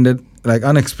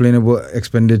 unexplainable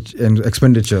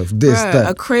expenditure of this, Bruh, that.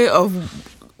 a crate of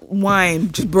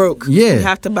wine just broke. Yeah, You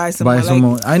have to buy some more.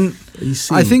 more. And You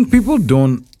see. I think people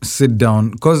don't sit down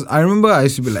because I remember I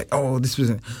used to be like, oh, this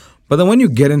person. But then when you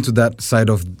get into that side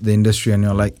of the industry and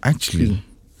you're like, actually,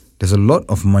 there's a lot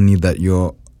of money that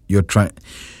you're trying.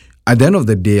 At the end of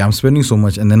the day, I'm spending so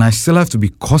much, and then I still have to be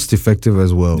cost effective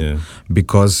as well. Yeah.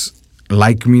 Because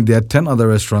like me, there are 10 other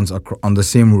restaurants on the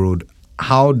same road.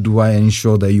 How do I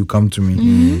ensure that you come to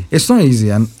me? It's not easy,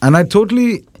 and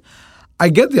I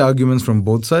get the arguments from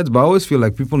both sides, but I always feel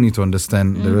like people need to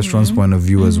understand the restaurant's point of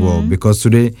view as well. Because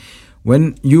today,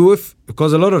 when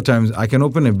because a lot of times I can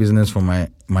open a business from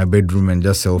my bedroom and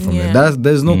just sell from there.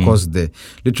 There's no cost there.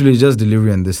 Literally just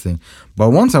delivery and this thing. But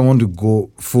once I want to go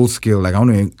full scale, like I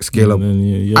want to scale up,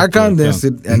 I can't then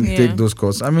sit and take those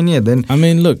costs. I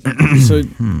mean, look, so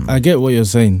I get what you're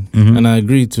saying, and I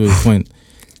agree to a point.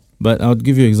 But I'll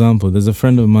give you an example. There's a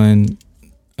friend of mine.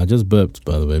 I just burped,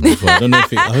 by the way, before. I don't know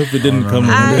if I hope it didn't come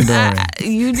on.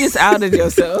 You just outed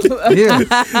yourself. Yeah,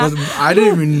 I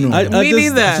didn't even know. Me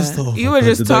neither. You were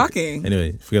just talking.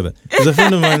 Anyway, forget that. There's a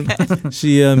friend of mine.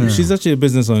 She's actually a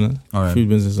business owner, food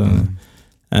business owner,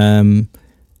 and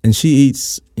she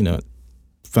eats,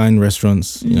 fine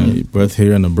restaurants, both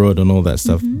here and abroad and all that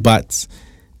stuff. But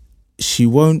she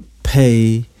won't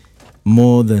pay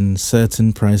more than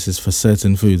certain prices for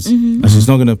certain foods. And she's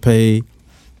not going to pay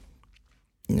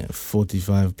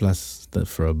 45 plus that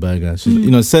for a burger.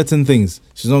 She's, certain things.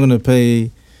 She's not going to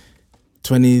pay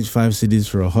 25 cedis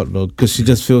for a hot dog because she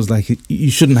just feels like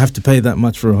you shouldn't have to pay that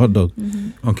much for a hot dog.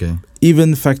 Okay.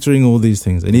 Even factoring all these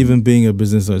things and even being a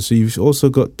business owner. So you've also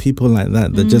got people like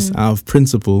that just out of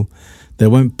principle, they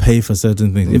won't pay for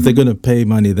certain things. If they're going to pay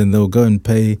money, then they'll go and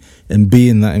pay and be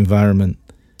in that environment.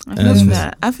 I feel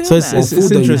that. It's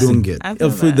interesting.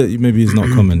 Food that maybe is not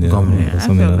common. I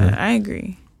feel that. I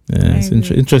agree. Yeah, it's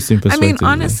interesting perspective. I mean,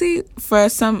 honestly, for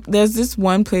some, there's this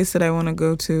one place that I want to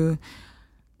go to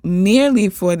merely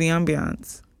for the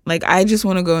ambiance. Like, I just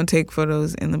want to go and take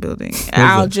photos in the building.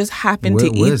 I'll just happen to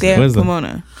eat there,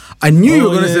 Pomona. I knew you were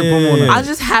going to say Pomona. I'll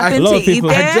just happen to eat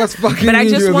there, but I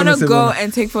just want to go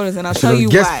and take photos, and I'll tell you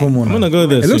why. Pomona. I'm going to go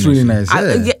there. It looks really nice.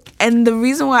 And the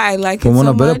reason why I like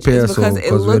Pomona it so much is because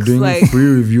it looks like free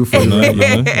review for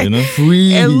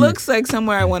free. It looks like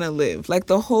somewhere I want to live. Like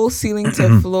the whole ceiling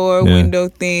to floor window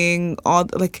thing, all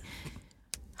like.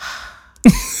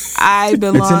 I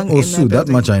belong it's in Osu, that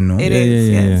much I know. It is,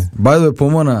 yes. By the way,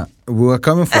 Pomona, we were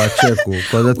coming for a check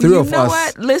because the three of us.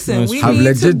 What? Listen, we have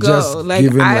need to go. Just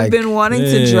I've been wanting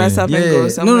to dress up and go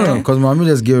somewhere. No, because Mami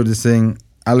just gave her this thing.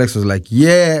 Alex was like,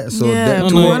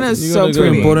 Pomona is so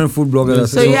pretty. Important food bloggers.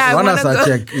 So run us a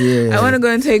check. Yeah. I want to go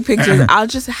and take pictures. I'll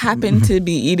just happen to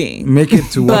be eating. Make it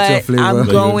to what's your flavor. I'm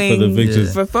going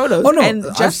for photos. Oh no, and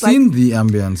I've seen the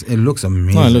ambience. It looks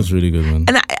amazing. Oh, it looks really good, man.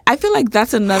 And I feel like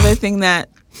that's another thing that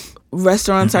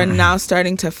restaurants are now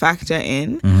starting to factor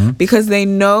in because they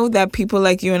know that people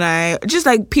like you and I, just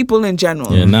like people in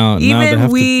general. Yeah, now they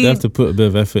have to put a bit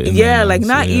of effort in. Yeah, like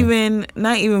not even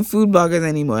food bloggers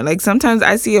anymore. Like sometimes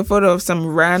I see a photo of some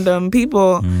random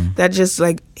people that just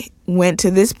like went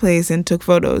to this place and took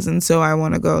photos, and so I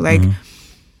want to go. Like,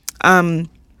 I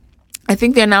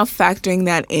think they're now factoring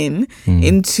that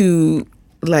into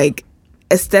like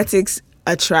aesthetics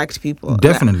attract people.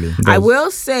 Definitely. I will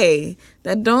say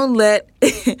that don't let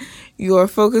your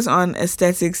focus on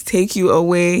aesthetics take you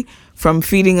away from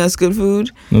feeding us good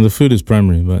food. No, the food is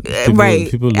primary, but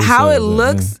people how it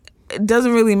looks, it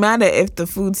doesn't really matter if the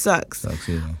food sucks.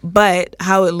 But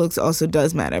how it looks also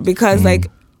does matter because like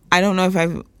I don't know if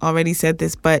I've already said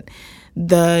this, but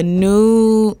the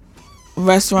new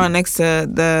restaurant next to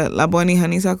the La Boni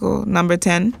Honeysuckle, number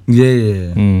 10.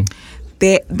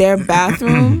 Their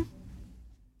bathroom.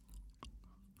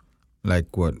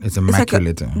 Like what? It's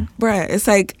immaculate. It's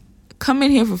like, come in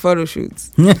here for photo shoots.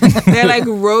 They're like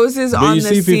roses on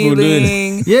the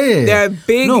ceiling. They're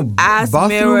big ass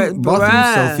mirrors. Bathroom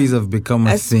selfies have become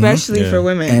a thing. Especially for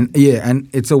women. And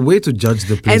it's a way to judge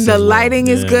the place. And the lighting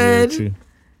is good.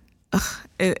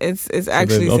 It's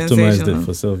actually sensational. Optimized it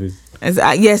for selfies.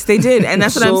 Yes, they did, and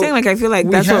that's what I'm saying. Like, I feel like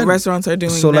that's what restaurants are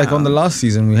doing. So, now. like on the last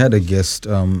season, we had a guest,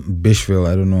 Bishville.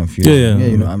 I don't know if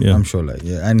you, I'm sure. Like,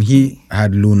 and he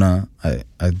had Luna.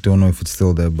 I don't know if it's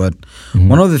still there, but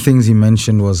one of the things he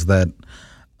mentioned was that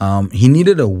he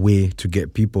needed a way to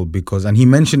get people and he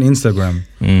mentioned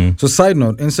Instagram. So, side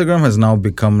note, Instagram has now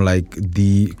become like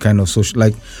the kind of social,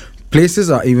 like.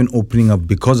 Places are even opening up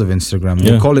because of Instagram.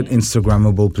 They call it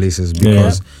Instagrammable places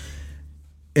because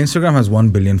Instagram has 1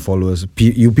 billion followers,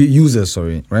 users,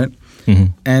 right?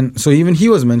 And so even he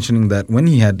was mentioning that when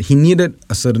he needed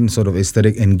a certain sort of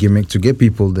aesthetic and gimmick to get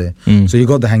people there. So he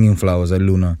got the hanging flowers at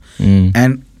Luna.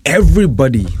 And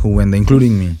everybody who went there,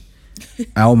 including me,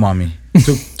 our mommy,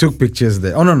 took pictures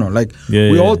there. Oh, no. Like,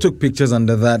 we all took pictures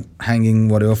under that hanging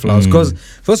whatever flowers. Because,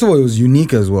 first of all, it was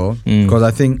unique as well. Because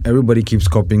I think everybody keeps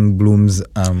copying Bloom's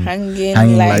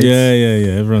hanging lights.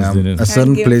 Yeah. Everyone's doing it. A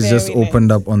certain place just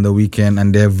opened up on the weekend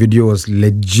and their video was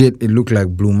legit. It looked like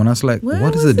Bloom. And I was like,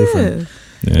 what is the difference?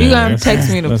 You gotta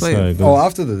text me to play.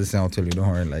 After this thing, I'll tell you. Don't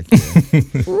worry. Like,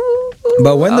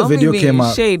 but when the video came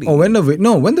out, when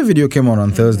the video came out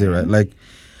on Thursday, right? Like,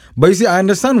 but you see, I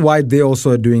understand why they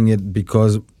also are doing it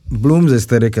because Bloom's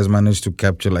aesthetic has managed to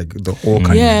capture like the whole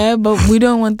kind. Yeah, but we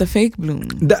don't want the fake Bloom.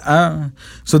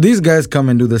 So these guys come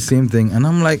and do the same thing, and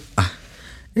I'm like,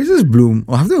 is this Bloom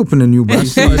or have they opened a new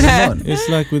branch? No, it's not. It's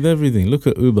like with everything. Look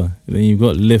at Uber. Then you've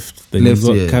got Lyft. Then you've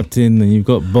got Captain. Then you've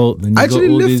got Bolt. Then you've Actually,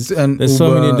 got all Lyft these. and There's Uber,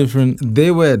 so many different. They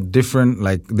were different.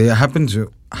 Like they happened to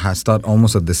start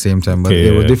almost at the same time, but they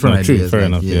were different ideas. True, fair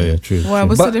enough. Yeah, true. Well,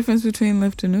 what's the difference between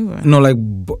Lyft and Uber? No, like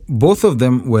both of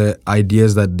them were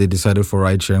ideas that they decided for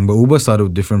ride sharing, but Uber started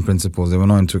with different principles. They were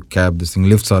not into cab. This thing,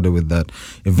 Lyft started with that.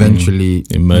 Eventually,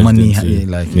 money,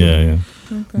 yeah.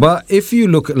 Okay. But if you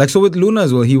look, like, so with Luna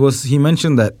as well, he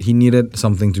mentioned that he needed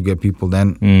something to get people.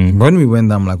 Then when we went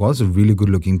there, I'm like, well, it's a really good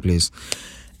looking place.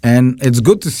 And it's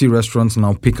good to see restaurants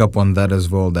now pick up on that as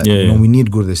well, that we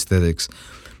need good aesthetics.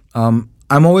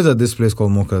 I'm always at this place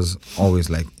called Mocha's, always,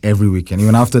 like every weekend.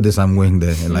 Even after this, I'm going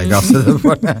there, like after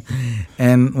the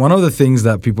And one of the things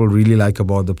that people really like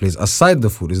about the place, aside the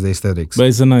food, is the aesthetics. But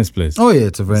it's a nice place. Oh yeah,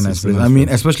 it's a very nice place. I mean,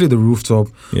 especially the rooftop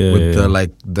with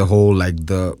the whole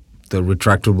the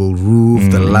retractable roof,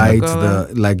 the lights,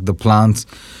 the plants.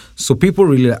 So people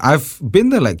really, I've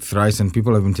been there like thrice, and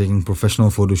people have been taking professional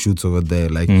photo shoots over there,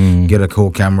 like get a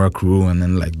whole camera crew and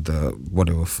then like the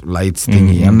whatever lights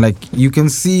thingy, and like you can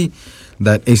see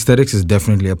that aesthetics is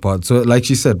definitely a part. So like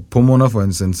she said, Pomona, for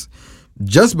instance,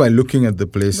 just by looking at the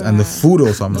place and the food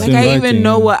also, I'm like I even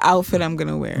know what outfit I'm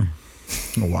gonna wear.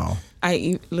 Oh, wow.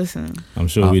 Listen. I'm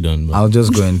sure we don't. But. I'll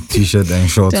just go in t-shirt and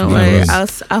shorts. Don't worry, I'll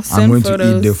send I'm going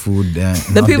photos. to eat the food.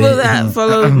 The people that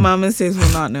follow Mama Says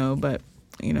will not know, but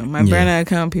my burner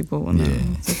account people will know.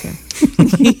 Yeah. It's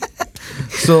okay.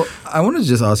 So I want to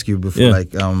just ask you before,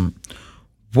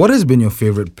 what has been your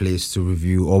favorite place to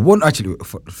review, or what? Actually,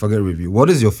 forget review. What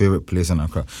is your favorite place in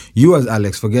Accra? You as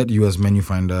Alex, forget you as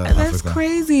Menufinder Africa. That's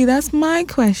crazy. That's my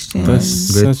question.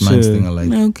 That's great minds thing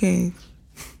alike. Okay.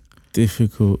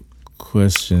 Difficult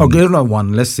question. Okay, not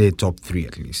one. Let's say top 3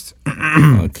 at least.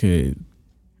 Okay,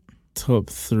 top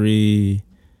 3.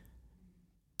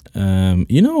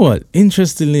 You know what?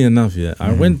 Interestingly enough,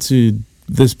 I went to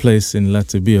this place in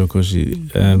Latibia, Okoshi,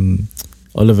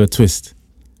 Oliver Twist.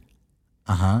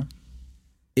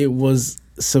 It was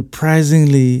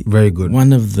surprisingly very good.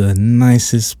 One of the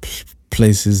nicest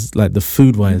places, like the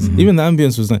food wise. Even the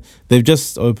ambience was nice. They've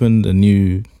just opened a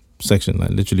new section,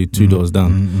 like literally 2 doors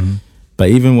down. But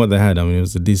even what they had, I mean, it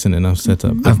was a decent enough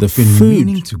setup. I've the been food,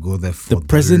 meaning to go there for the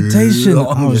presentation,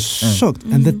 I was shocked,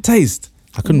 and the taste,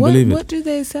 I couldn't believe it. What do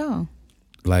they sell?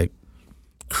 Like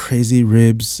crazy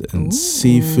ribs and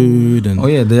seafood, and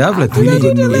they have like really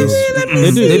good meals.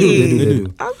 They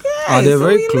do. Okay, they're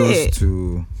very close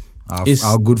to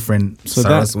our good friend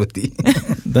Saraswati.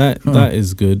 That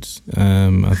is good.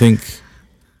 I think.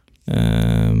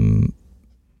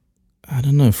 I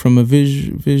don't know, from a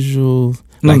visual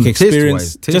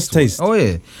experience, just taste. Oh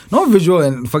yeah, not visual,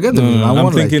 and forget the visual.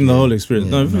 I'm thinking the whole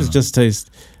experience. If it's just taste.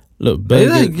 Look,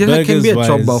 burgers can be a wise,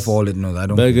 chop bar for all it knows. I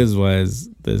don't. Burgers wise,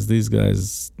 there's these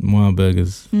guys, Moa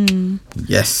Burgers.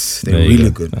 Yes, they're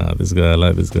really good. This guy, I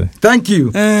like this guy. Thank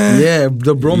you.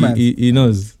 The bromance. He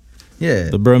knows. Yeah,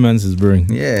 the bromance is brewing.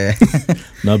 Yeah.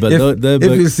 No, but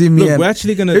if you see me, we're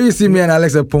actually gonna. If you see me and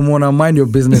Alex at Pomona, mind your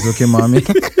business, okay, mommy.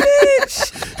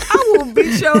 I will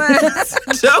beat your ass.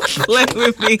 Don't play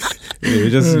with me. Yeah,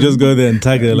 just go there and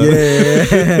tag her. Like,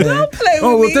 don't play with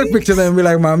me. We'll take pictures and be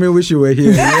like, mommy, wish you were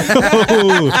here.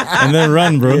 And then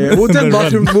run, bro. Yeah, we'll go to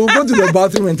the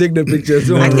bathroom and take the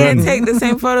pictures. I can't take the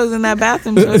same photos in that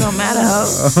bathroom, so it don't matter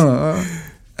how.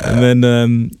 And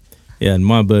then and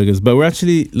my burgers. But we're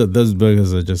actually, look, those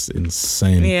burgers are just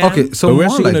insane. Yeah. Okay, so but we're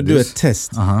actually going to do a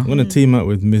test. I'm going to team up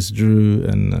with Miss Drew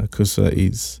and Kusa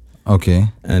Eats. Okay.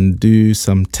 And do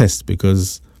some tests,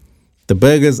 because the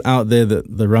burgers out there,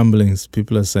 the rumblings,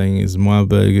 people are saying is Moa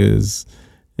Burgers,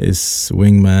 is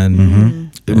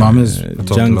Wingman, Mama's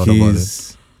talked a lot about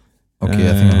it. Okay,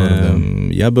 I think I've heard of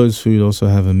them. Yabo's Food also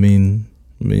have a mean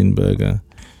burger.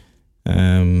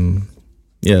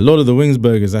 A lot of the Wings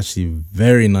burgers actually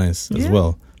very nice as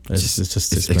well. It's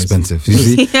just expensive. You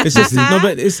see? It's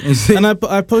just and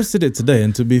I posted it today,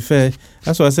 and to be fair,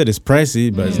 that's why I said it's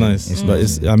pricey, but it's nice. But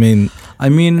it's I mean,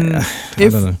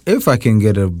 if I can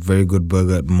get a very good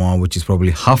burger at Moa, which is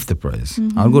probably half the price,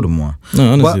 I'll go to Moa.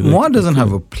 No, honestly, but Moa doesn't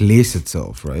have a place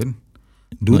itself, right?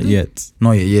 Not yet.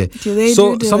 Not yet. Yeah. Do they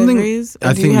do deliveries?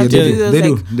 I think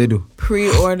they do.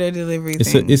 Pre-order delivery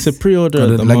things. It's a pre-order at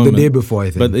the like moment, the day before,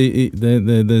 I think. But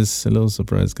there's a little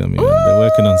surprise coming. They're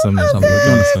working on something.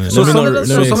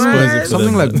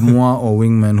 Something like Moa or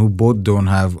Wingman, who both don't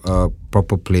have a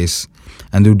proper place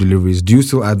and do deliveries. Do you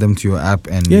still add them to your app?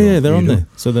 And they're on there.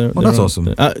 So that's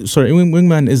awesome. Sorry,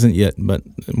 Wingman isn't yet, but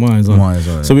Moa is on. Moa is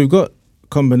alright. So we've got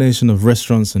combination of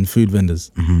restaurants and food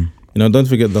vendors. Mm-hmm. You know, don't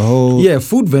forget the whole. Yeah,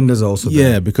 food vendors are also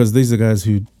there. Yeah, because these are guys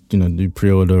who, you know, do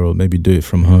pre-order or maybe do it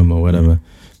from home or whatever.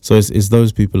 So it's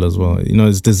those people as well. You know,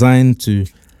 it's designed to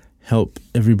help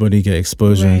everybody get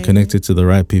exposure and connected to the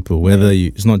right people. Whether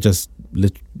it's not just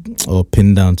or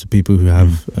pinned down to people who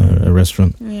have a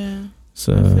restaurant. Yeah.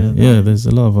 So there's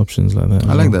a lot of options like that.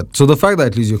 I like that. So the fact that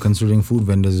at least you're considering food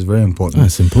vendors is very important.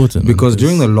 It's important because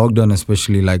during the lockdown,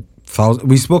 especially, like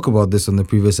we spoke about this on the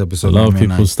previous episode. A lot of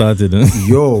people started.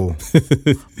 Yo,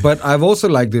 but I've also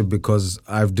liked it because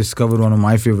I've discovered one of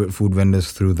my favorite food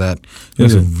vendors through that.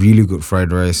 It's a really good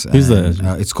fried rice. Who's that?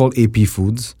 It's called AP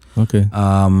Foods. Okay. So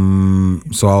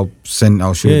I'll show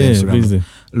you the Instagram.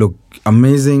 Look,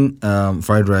 amazing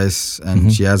fried rice,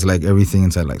 and she has like everything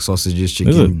inside, like sausages,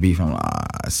 chicken, beef. I'm like,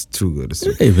 it's too good. It's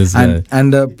too good.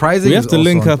 And the pricing. We have to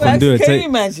link up and do a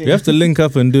tasting. We have to link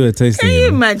up and do a tasting. Can you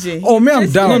imagine? Oh man,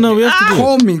 I'm down. No, we have to do it.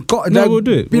 Call me. We'll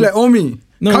do it. Be like, Omi,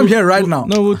 come here right now.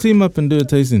 No, we'll team up and do a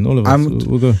tasting. All of us.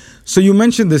 We'll go. So you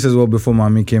mentioned this as well before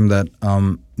Mame came, that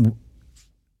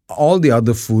all the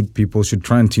other food people should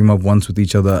try and team up once with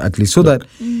each other, at least, so that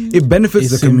it benefits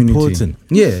the community. It's important.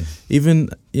 Yeah. Even,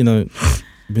 you know,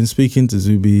 been speaking to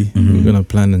Zubi. We're gonna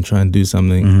plan and try and do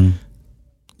something.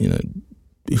 You know,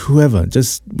 whoever,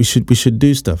 just we should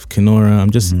do stuff. Kenora,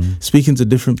 I'm just speaking to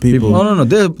different people. No.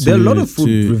 There are a lot of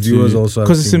food reviewers also,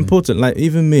 because it's important. Like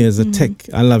even me as a tech,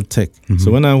 I love tech. So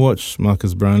when I watch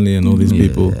Marcus Brownlee and all these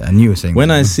people, I knew you were saying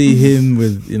when I see him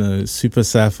with, you know, Super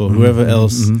Saf or whoever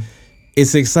else.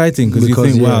 It's exciting because you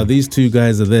think, wow, these two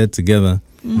guys are there together,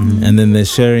 and then they're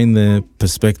sharing their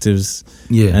perspectives,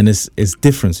 and it's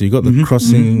different. So you got the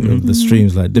crossing of the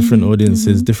streams, like different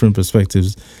audiences, different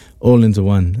perspectives, all into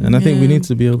one. And I think we need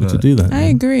to be able to do that. I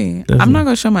agree. Definitely. I'm not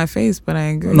gonna show my face, but I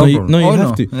agree. No, you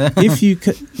have to. If you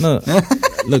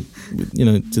look, you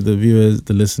know, to the viewers,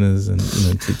 the listeners, and you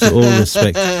know, to all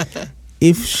respect.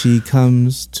 If she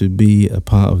comes to be a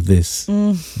part of this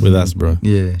with us, bro,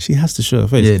 she has to show her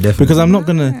face. Yeah, definitely. Because I'm not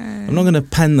gonna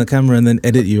pan the camera and then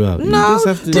edit you out. No, you just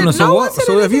have to.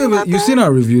 So have you've seen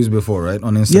our reviews before, right,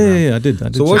 on Instagram? Yeah, I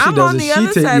did. So what she does is she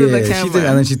takes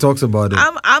and then she talks about it.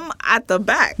 I'm at the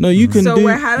back. No, you can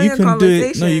we're having a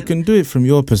conversation. You can do it from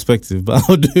your perspective, but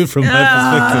I'll do it from my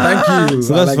perspective. Thank you.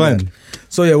 So that's fine.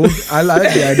 So yeah, I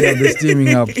like the idea of this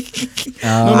teaming up.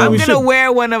 I'm gonna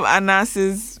wear one of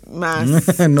Anas's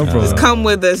masks. No problem. Just come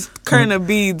with a curtain of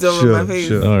beads over my face.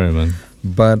 Sure. All right, man.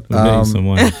 But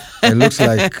it looks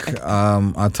like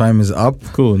our time is up.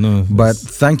 Cool. No. But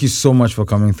thank you so much for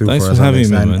coming through. Thanks for us, having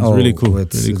me, Alex. man. It's really cool.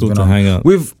 It's really cool to hang out.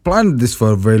 We've planned this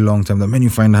for a very long time. The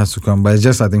Menufinder has to come, but it's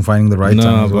just, I think, finding the right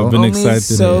time as well. I've been excited.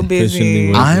 So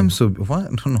busy. I'm so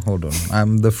what? No, hold on.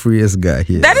 I'm the freest guy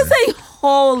here. That is a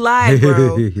whole lie,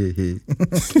 bro.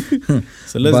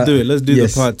 So let's do it. Let's do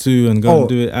the part 2 and go and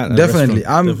do it at definitely.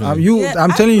 I'm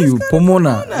telling you,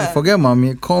 Pomona. Forget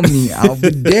Mame. Call me. I'll be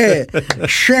there.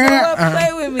 Play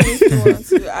with me if you want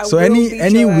to. So any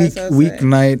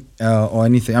weeknight or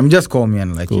anything, just call me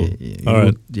and like. Cool. All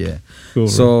right. Yeah. Cool,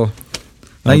 so.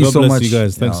 Thank you so much, you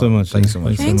guys. Thanks so much. Thanks so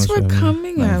much. Thanks for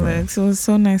coming, Alex. It was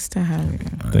so nice to have you.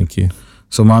 Thank you.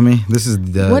 So, Mame, this is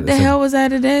what the hell was I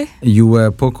today? You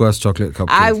were Poco's chocolate cupcake.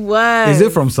 I was. Is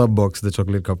it from Subbox, the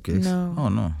chocolate cupcakes? No. Oh,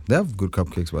 no. They have good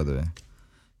cupcakes, by the way.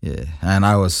 Yeah. And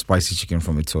I was spicy chicken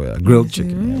from Itoya. Grilled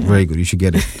chicken. Yeah. Very good. You should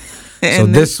get it. So,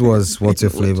 this was What's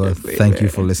Your Flavor? Thank you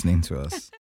for listening to us.